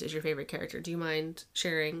of Thrones is your favorite character, do you mind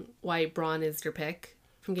sharing why Bronn is your pick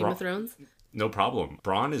from Game of Thrones? no problem.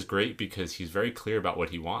 Bronn is great because he's very clear about what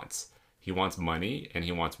he wants. He wants money and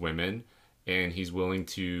he wants women, and he's willing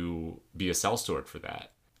to be a sellsword for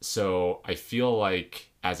that. So I feel like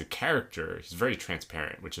as a character, he's very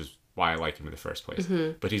transparent, which is why I like him in the first place.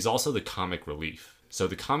 But he's also the comic relief. So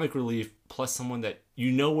the comic relief plus someone that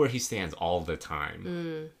you know where he stands all the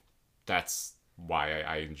time. That's why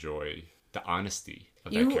I enjoy the honesty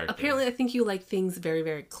of that character. Apparently, I think you like things very,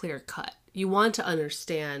 very clear cut. You want to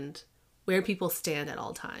understand where people stand at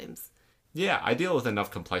all times. Yeah, I deal with enough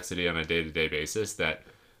complexity on a day-to-day basis that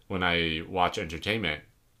when I watch entertainment,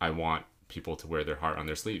 I want people to wear their heart on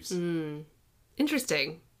their sleeves.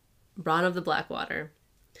 Interesting. Bronn of the Blackwater.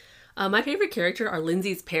 My favorite character are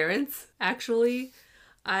Lindsay's parents, actually.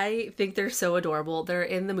 I think they're so adorable. They're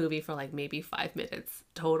in the movie for like maybe 5 minutes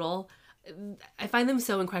total. I find them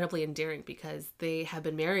so incredibly endearing because they have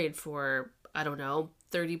been married for, I don't know,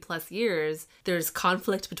 30 plus years, there's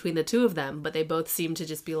conflict between the two of them, but they both seem to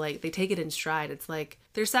just be like, they take it in stride. It's like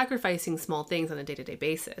they're sacrificing small things on a day-to-day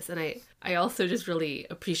basis. And I also just really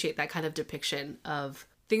appreciate that kind of depiction of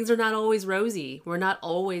things are not always rosy. We're not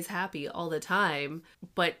always happy all the time,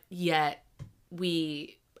 but yet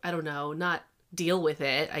we, I don't know, not deal with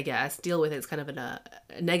it, I guess. Deal with it is kind of a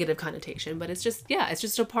negative connotation, but it's just, yeah, it's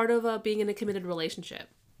just a part of being in a committed relationship.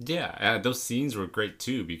 Yeah, those scenes were great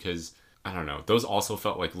too because, I don't know, those also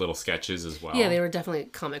felt like little sketches as well. Yeah, they were definitely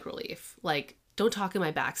comic relief. Like, don't talk in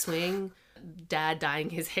my backswing, dad dyeing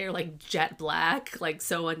his hair like jet black, like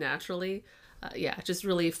so unnaturally. Yeah, just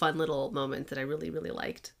really fun little moments that I really, really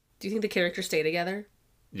liked. Do you think the characters stay together?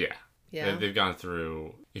 Yeah. Yeah. They've gone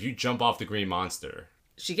through, if you jump off the Green Monster.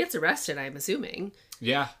 She gets arrested, I'm assuming.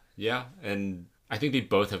 Yeah. And I think they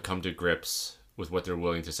both have come to grips with what they're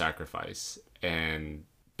willing to sacrifice. And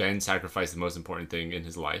Ben sacrificed the most important thing in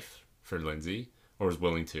his life for Lindsay, or was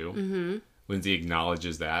willing to. Mm-hmm. Lindsay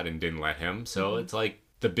acknowledges that and didn't let him. So it's like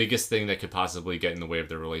the biggest thing that could possibly get in the way of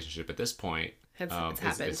their relationship at this point. It's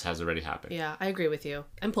happened. It has already happened. Yeah, I agree with you.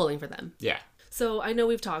 I'm pulling for them. Yeah. So I know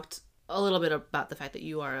we've talked a little bit about the fact that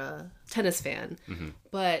you are a tennis fan,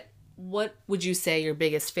 but what would you say your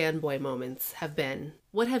biggest fanboy moments have been?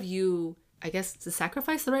 What have you, I guess, to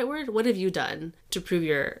sacrifice the right word? What have you done to prove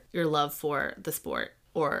your love for the sport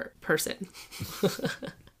or person?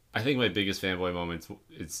 I think my biggest fanboy moments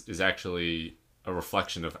is actually a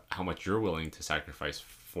reflection of how much you're willing to sacrifice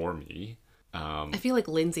for me. I feel like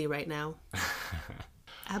Lindsay right now.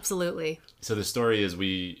 Absolutely. So the story is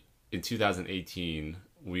in 2018,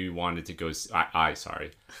 we wanted to go,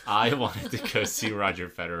 I wanted to go see Roger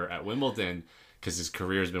Federer at Wimbledon because his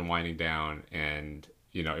career has been winding down and,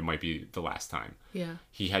 you know, it might be the last time. Yeah.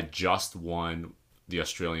 He had just won the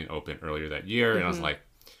Australian Open earlier that year. And I was like,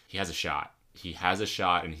 he has a shot. He has a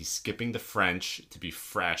shot and he's skipping the French to be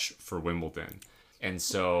fresh for Wimbledon. And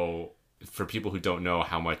so for people who don't know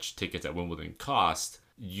how much tickets at Wimbledon cost,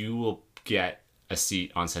 you will get a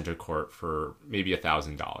seat on center court for maybe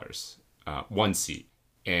 $1,000, one seat.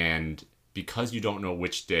 And because you don't know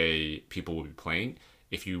which day people will be playing,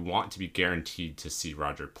 if you want to be guaranteed to see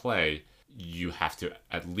Roger play, you have to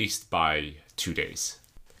at least buy 2 days.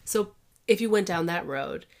 So if you went down that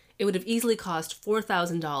road, it would have easily cost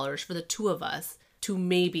 $4,000 for the two of us to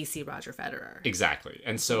maybe see Roger Federer. Exactly.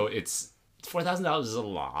 And so it's $4,000 is a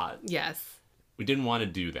lot. Yes. We didn't want to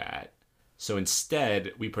do that. So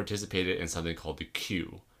instead, we participated in something called the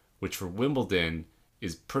Q, which for Wimbledon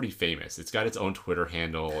is pretty famous. It's got its own Twitter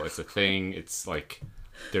handle. It's a thing. It's like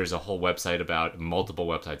there's a whole website about multiple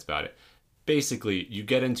websites about it. Basically, you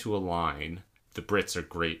get into a line. The Brits are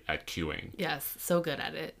great at queuing. Yes, so good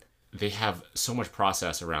at it. They have so much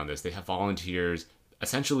process around this. They have volunteers.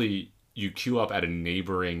 Essentially, you queue up at a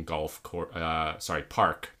neighboring golf course,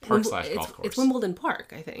 park/golf course. It's Wimbledon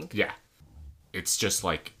Park, I think. Yeah. It's just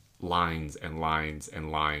like lines and lines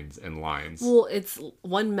and lines and lines. Well, it's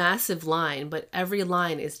one massive line, but every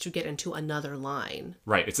line is to get into another line.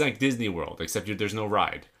 Right. It's like Disney World, except there's no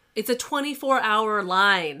ride. It's a 24-hour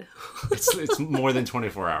line. It's more than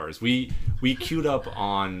 24 hours. We queued up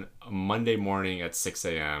on a Monday morning at 6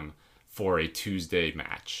 a.m. for a Tuesday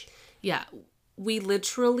match. Yeah. We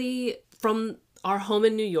literally, from our home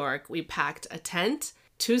in New York, we packed a tent,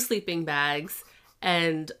 2 sleeping bags,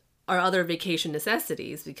 and our other vacation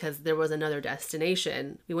necessities because there was another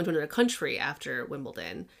destination. We went to another country after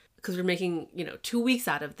Wimbledon because we were making, 2 weeks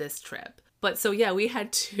out of this trip. But so, yeah, we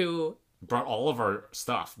had to... Brought all of our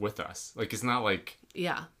stuff with us. Like, it's not like...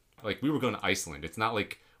 Yeah. Like, we were going to Iceland. It's not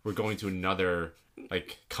like we're going to another,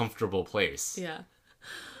 comfortable place. Yeah.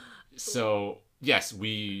 So, yes,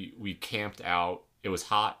 we camped out. It was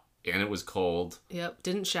hot and it was cold. Yep.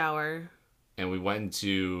 Didn't shower. And we went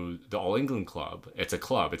to the All England Club. It's a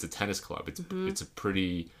club. It's a tennis club. It's a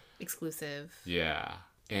pretty... Exclusive. Yeah.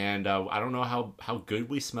 And I don't know how good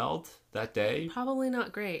we smelled that day. Probably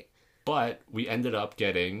not great. But we ended up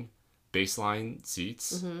getting baseline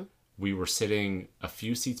seats. Mm-hmm. We were sitting a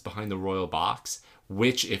few seats behind the Royal Box,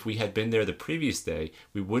 which if we had been there the previous day,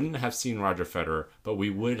 we wouldn't have seen Roger Federer, but we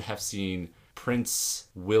would have seen Prince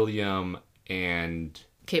William and...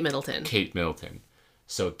 Kate Middleton.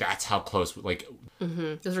 So that's how close,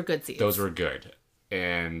 Those were good seats. Those were good.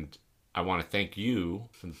 And I want to thank you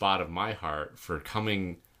from the bottom of my heart for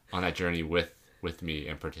coming on that journey with me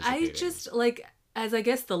and participating. I just, as I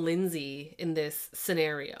guess the Lindsay in this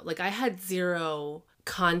scenario, I had zero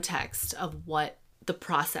context of what the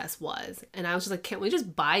process was. And I was just like, can't we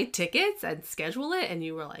just buy tickets and schedule it? And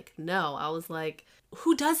you were like, no. I was like,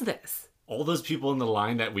 who does this? All those people in the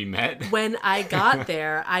line that we met. When I got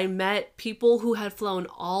there, I met people who had flown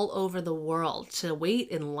all over the world to wait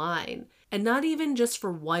in line. And not even just for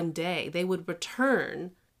one day. They would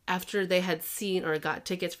return after they had seen or got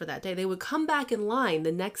tickets for that day. They would come back in line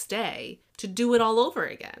the next day to do it all over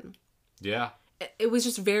again. Yeah. It was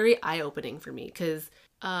just very eye-opening for me because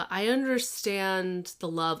I understand the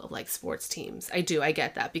love of like sports teams. I do. I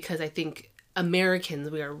get that because I think Americans,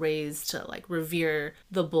 we are raised to like revere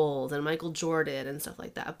the Bulls and Michael Jordan and stuff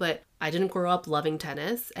like that. But I didn't grow up loving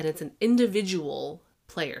tennis, and it's an individual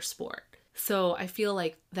player sport. So I feel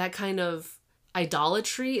like that kind of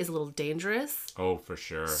idolatry is a little dangerous. Oh, for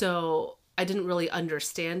sure. So I didn't really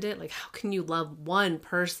understand it. Like, how can you love one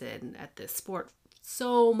person at this sport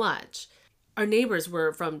so much? Our neighbors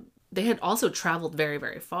they had also traveled very,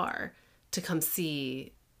 very far to come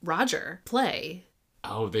see Roger play.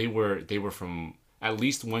 Oh, they were from, at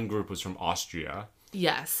least one group was from Austria.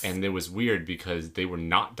 Yes. And it was weird because they were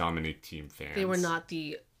not Dominic Thiem fans. They were not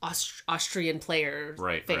the Austrian player fan.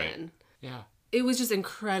 Right. Yeah. It was just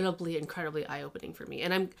incredibly, incredibly eye-opening for me.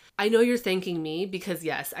 And I know you're thanking me because,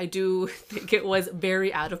 yes, I do think it was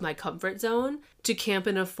very out of my comfort zone to camp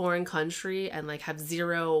in a foreign country and like have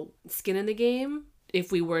zero skin in the game.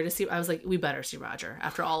 If we were to see, I was like, we better see Roger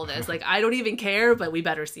after all of this. Like, I don't even care, but we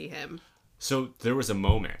better see him. So there was a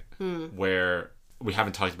moment where we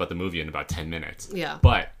haven't talked about the movie in about 10 minutes. Yeah.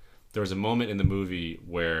 But there was a moment in the movie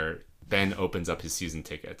where Ben opens up his season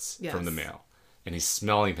tickets from the mail. And he's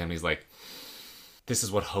smelling them. He's like, this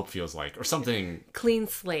is what hope feels like. Or something. Clean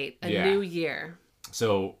slate. A new year.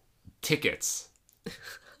 So tickets.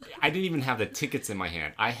 I didn't even have the tickets in my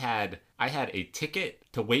hand. I had a ticket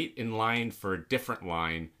to wait in line for a different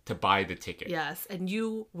line to buy the ticket. Yes. And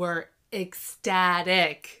you were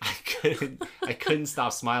ecstatic. I couldn't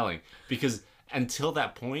stop smiling because until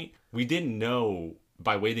that point, we didn't know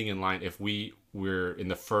by waiting in line if we were in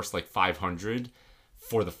the first like 500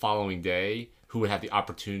 for the following day who would have the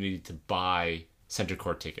opportunity to buy center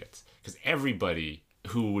court tickets, because everybody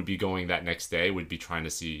who would be going that next day would be trying to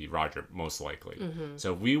see Roger most likely.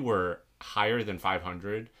 So if we were higher than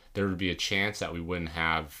 500, there would be a chance that we wouldn't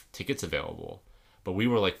have tickets available. But we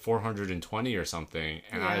were like 420 or something.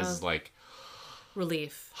 And I was like...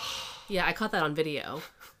 Relief. Yeah, I caught that on video.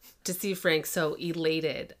 To see Frank so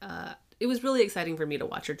elated. It was really exciting for me to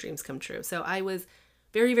watch your dreams come true. So I was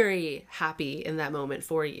very, very happy in that moment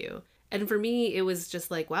for you. And for me, it was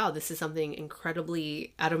just like, wow, this is something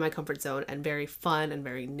incredibly out of my comfort zone and very fun and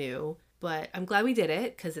very new. But I'm glad we did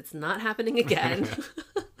it because it's not happening again.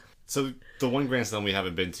 So the one Grand Slam we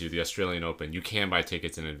haven't been to, the Australian Open, you can buy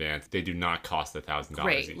tickets in advance. They do not cost $1,000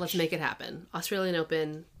 Great. each. Let's make it happen. Australian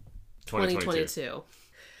Open 2022.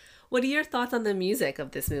 What are your thoughts on the music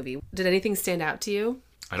of this movie? Did anything stand out to you?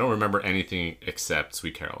 I don't remember anything except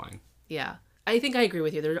Sweet Caroline. Yeah. I think I agree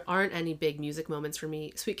with you. There aren't any big music moments for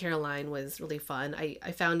me. Sweet Caroline was really fun.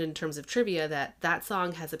 I found in terms of trivia that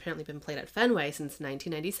song has apparently been played at Fenway since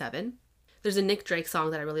 1997. There's a Nick Drake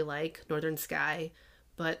song that I really like, Northern Sky.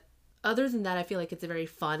 But other than that, I feel like it's a very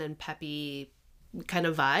fun and peppy kind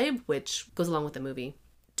of vibe, which goes along with the movie.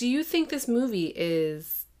 Do you think this movie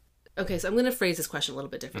is... Okay, so I'm going to phrase this question a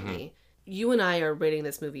little bit differently. You and I are rating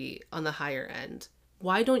this movie on the higher end.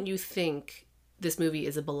 Why don't you think this movie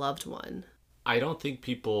is a beloved one? I don't think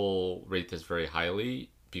people rate this very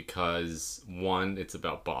highly because, one, it's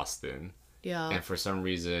about Boston. Yeah. And for some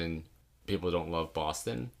reason, people don't love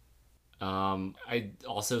Boston. I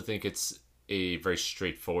also think it's a very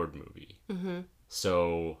straightforward movie.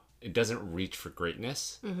 So it doesn't reach for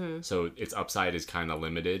greatness. So its upside is kind of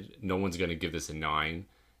limited. No one's going to give this a 9.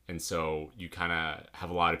 And so you kind of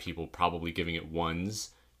have a lot of people probably giving it 1s,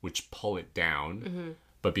 which pull it down.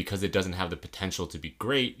 But because it doesn't have the potential to be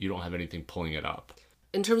great, you don't have anything pulling it up.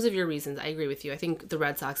 In terms of your reasons, I agree with you. I think the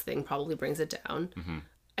Red Sox thing probably brings it down.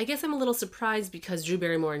 I guess I'm a little surprised because Drew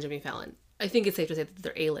Barrymore and Jimmy Fallon, I think it's safe to say that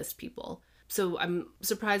they're A-list people. So I'm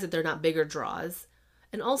surprised that they're not bigger draws.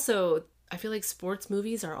 And also, I feel like sports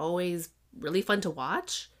movies are always really fun to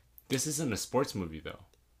watch. This isn't a sports movie, though.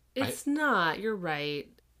 It's not. You're right.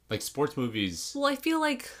 Like, sports movies... Well, I feel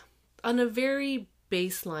like on a very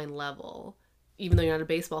baseline level, even though you're not a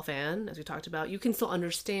baseball fan, as we talked about, you can still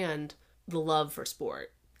understand the love for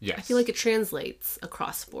sport. Yes. I feel like it translates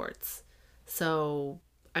across sports. So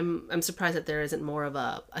I'm surprised that there isn't more of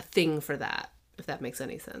a thing for that, if that makes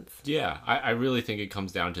any sense. Yeah, I really think it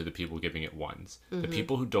comes down to the people giving it 1s. The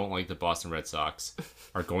people who don't like the Boston Red Sox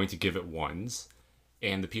are going to give it 1s.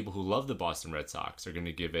 And the people who love the Boston Red Sox are going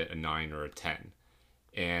to give it a 9 or a 10.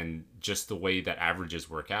 And just the way that averages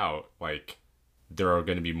work out, like, there are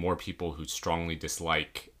going to be more people who strongly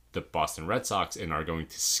dislike the Boston Red Sox and are going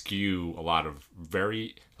to skew a lot of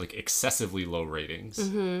very like excessively low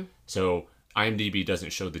ratings. So IMDb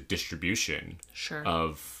doesn't show the distribution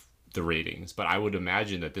of the ratings, but I would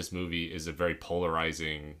imagine that this movie is a very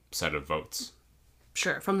polarizing set of votes.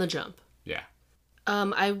 Sure, from the jump. Yeah.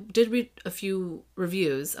 I did read a few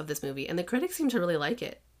reviews of this movie, and the critics seemed to really like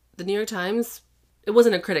it. The New York Times, it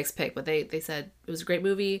wasn't a critic's pick, but they said it was a great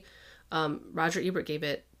movie. Roger Ebert gave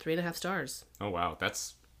it 3.5 stars. Oh, wow.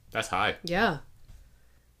 That's high. Yeah.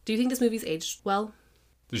 Do you think this movie's aged well?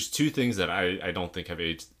 There's two things that I don't think have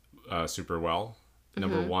aged super well.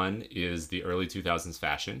 Number one is the early 2000s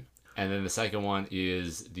fashion. And then the second one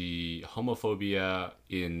is the homophobia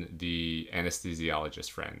in the anesthesiologist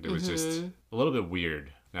friend. It was just a little bit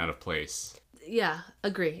weird and out of place. Yeah,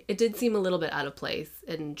 agree. It did seem a little bit out of place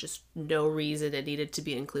and just no reason it needed to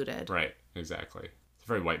be included. Right, exactly. It's a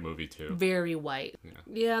very white movie, too. Very white.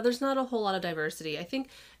 Yeah, there's not a whole lot of diversity. I think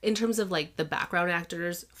in terms of like the background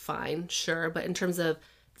actors, fine, sure. But in terms of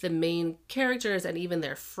the main characters and even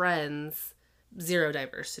their friends, zero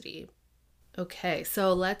diversity. Okay,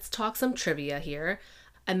 so let's talk some trivia here.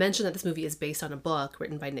 I mentioned that this movie is based on a book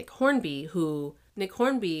written by Nick Hornby, Nick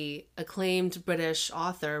Hornby, acclaimed British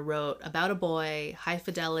author, wrote About a Boy, High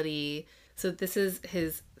Fidelity. So this is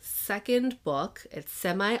his second book. It's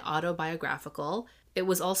semi-autobiographical. It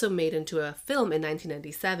was also made into a film in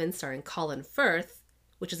 1997 starring Colin Firth,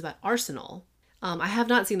 which is about Arsenal. I have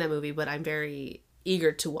not seen that movie, but I'm very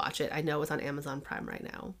eager to watch it. I know it's on Amazon Prime right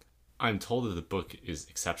now. I'm told that the book is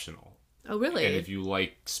exceptional. Oh, really? And if you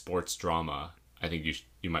like sports drama, I think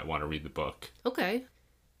you might want to read the book. Okay.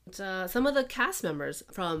 Some of the cast members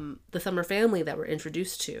from the Summer Family that we're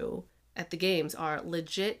introduced to at the games are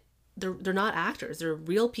legit. They're not actors. They're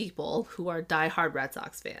real people who are diehard Red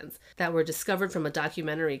Sox fans that were discovered from a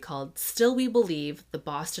documentary called Still We Believe, the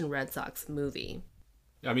Boston Red Sox movie.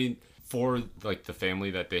 I mean, for like the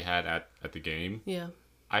family that they had at the game, yeah,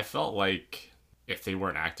 I felt like if they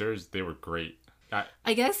weren't actors, they were great.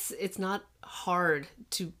 I guess it's not hard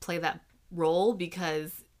to play that role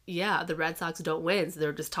because, yeah, the Red Sox don't win. So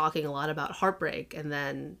they're just talking a lot about heartbreak and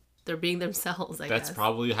then they're being themselves, I guess. That's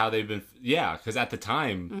probably how they've been. Yeah, because at the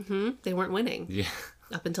time... they weren't winning. Yeah.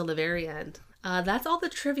 Up until the very end. That's all the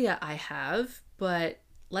trivia I have, but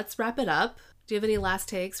let's wrap it up. Do you have any last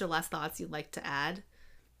takes or last thoughts you'd like to add?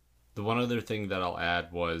 The one other thing that I'll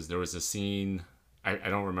add was there was a scene, I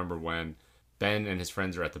don't remember when, Ben and his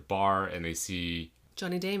friends are at the bar and they see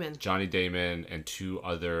Johnny Damon and two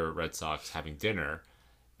other Red Sox having dinner,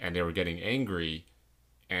 and they were getting angry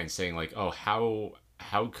and saying like, oh,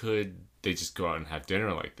 how could they just go out and have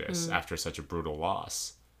dinner like this after such a brutal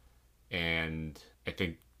loss? And I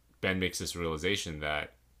think Ben makes this realization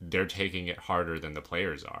that they're taking it harder than the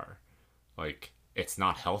players are. Like, it's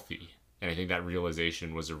not healthy. And I think that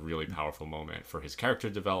realization was a really powerful moment for his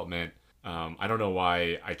character development. I don't know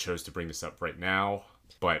why I chose to bring this up right now,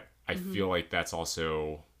 but I feel like that's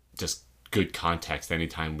also just good context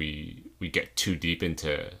anytime we get too deep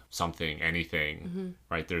into something, anything,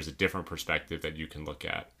 right? There's a different perspective that you can look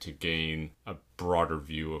at to gain a broader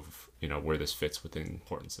view of, where this fits within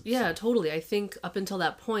importance of Yeah, totally. I think up until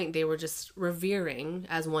that point, they were just revering,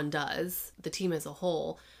 as one does, the team as a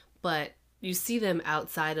whole, but you see them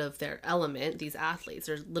outside of their element, these athletes.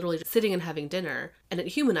 They're literally just sitting and having dinner, and it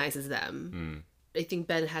humanizes them. I think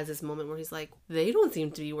Ben has this moment where he's like, they don't seem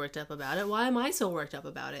to be worked up about it. Why am I so worked up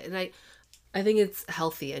about it? And I think it's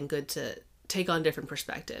healthy and good to take on different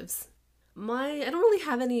perspectives. I don't really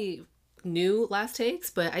have any new last takes,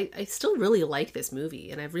 but I still really like this movie,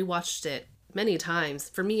 and I've rewatched it many times.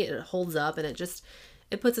 For me, it holds up, and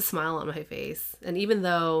it puts a smile on my face. And even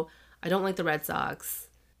though I don't like the Red Sox,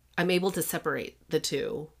 I'm able to separate the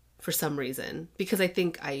two for some reason because I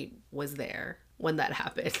think I was there when that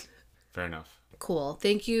happened. Fair enough. Cool.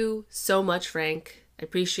 Thank you so much, Frank. I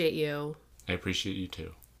appreciate you. I appreciate you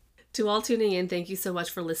too. To all tuning in, thank you so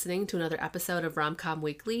much for listening to another episode of Romcom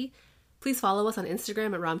Weekly. Please follow us on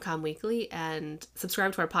Instagram at Romcom Weekly and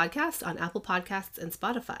subscribe to our podcast on Apple Podcasts and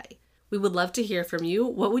Spotify. We would love to hear from you.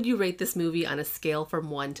 What would you rate this movie on a scale from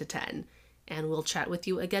 1 to 10? And we'll chat with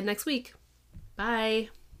you again next week. Bye.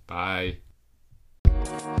 Bye.